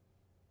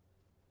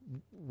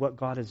what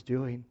God is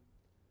doing.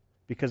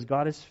 Because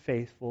God is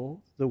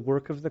faithful. The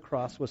work of the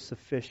cross was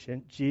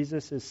sufficient.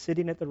 Jesus is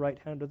sitting at the right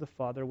hand of the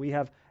Father. We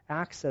have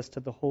access to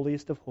the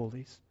holiest of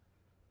holies.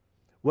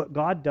 What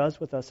God does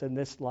with us in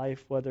this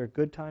life, whether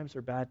good times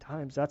or bad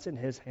times, that's in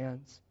his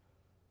hands.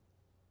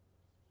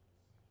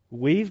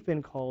 We've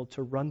been called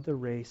to run the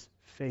race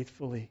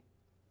faithfully.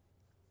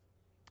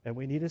 And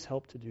we need his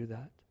help to do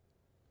that.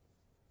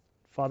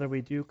 Father,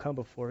 we do come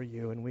before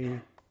you, and we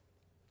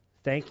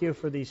thank you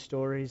for these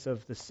stories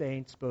of the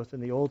saints, both in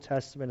the Old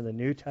Testament and the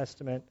New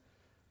Testament.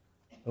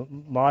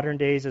 Modern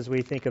days, as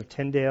we think of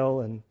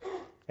Tyndale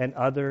and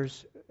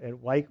others,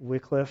 and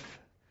Wycliffe,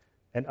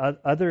 and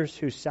others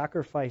who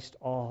sacrificed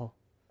all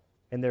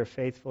in their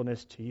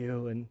faithfulness to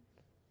you. And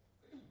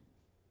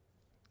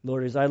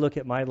Lord, as I look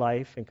at my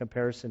life in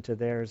comparison to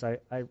theirs, I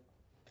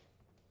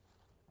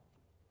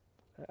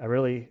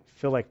really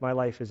feel like my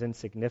life is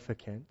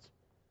insignificant.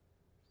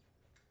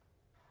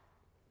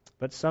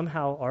 But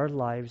somehow our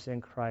lives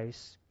in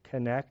Christ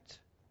connect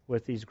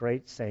with these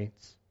great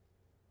saints,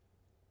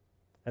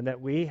 and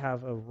that we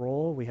have a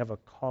role, we have a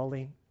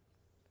calling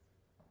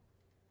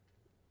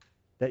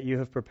that you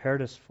have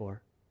prepared us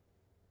for.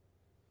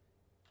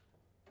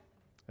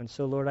 And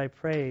so, Lord, I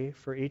pray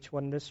for each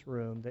one in this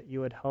room that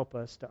you would help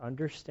us to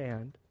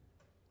understand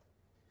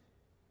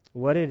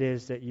what it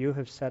is that you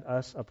have set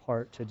us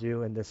apart to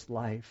do in this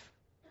life.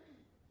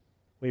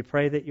 We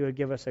pray that you would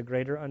give us a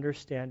greater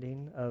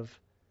understanding of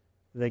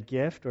the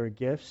gift or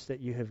gifts that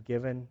you have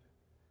given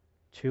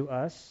to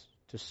us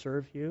to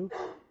serve you,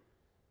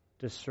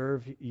 to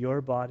serve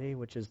your body,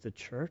 which is the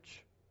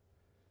church,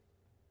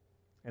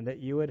 and that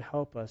you would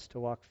help us to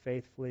walk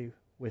faithfully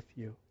with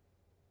you.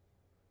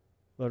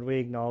 Lord, we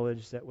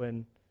acknowledge that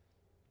when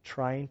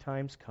trying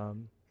times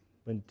come,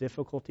 when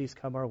difficulties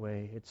come our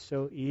way, it's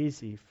so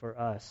easy for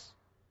us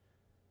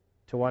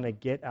to want to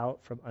get out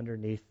from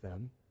underneath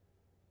them.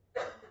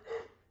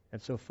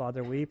 And so,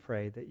 Father, we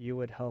pray that you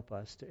would help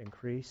us to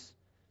increase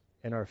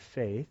in our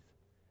faith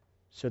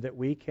so that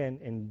we can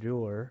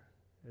endure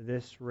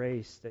this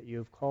race that you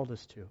have called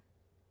us to.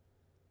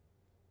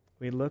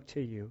 We look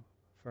to you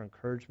for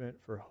encouragement,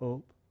 for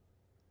hope.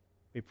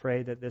 We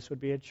pray that this would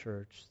be a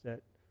church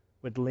that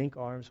would link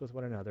arms with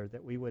one another,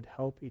 that we would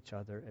help each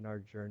other in our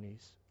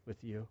journeys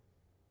with you.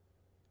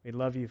 We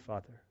love you,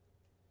 Father,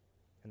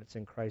 and it's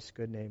in Christ's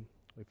good name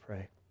we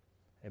pray.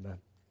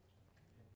 Amen.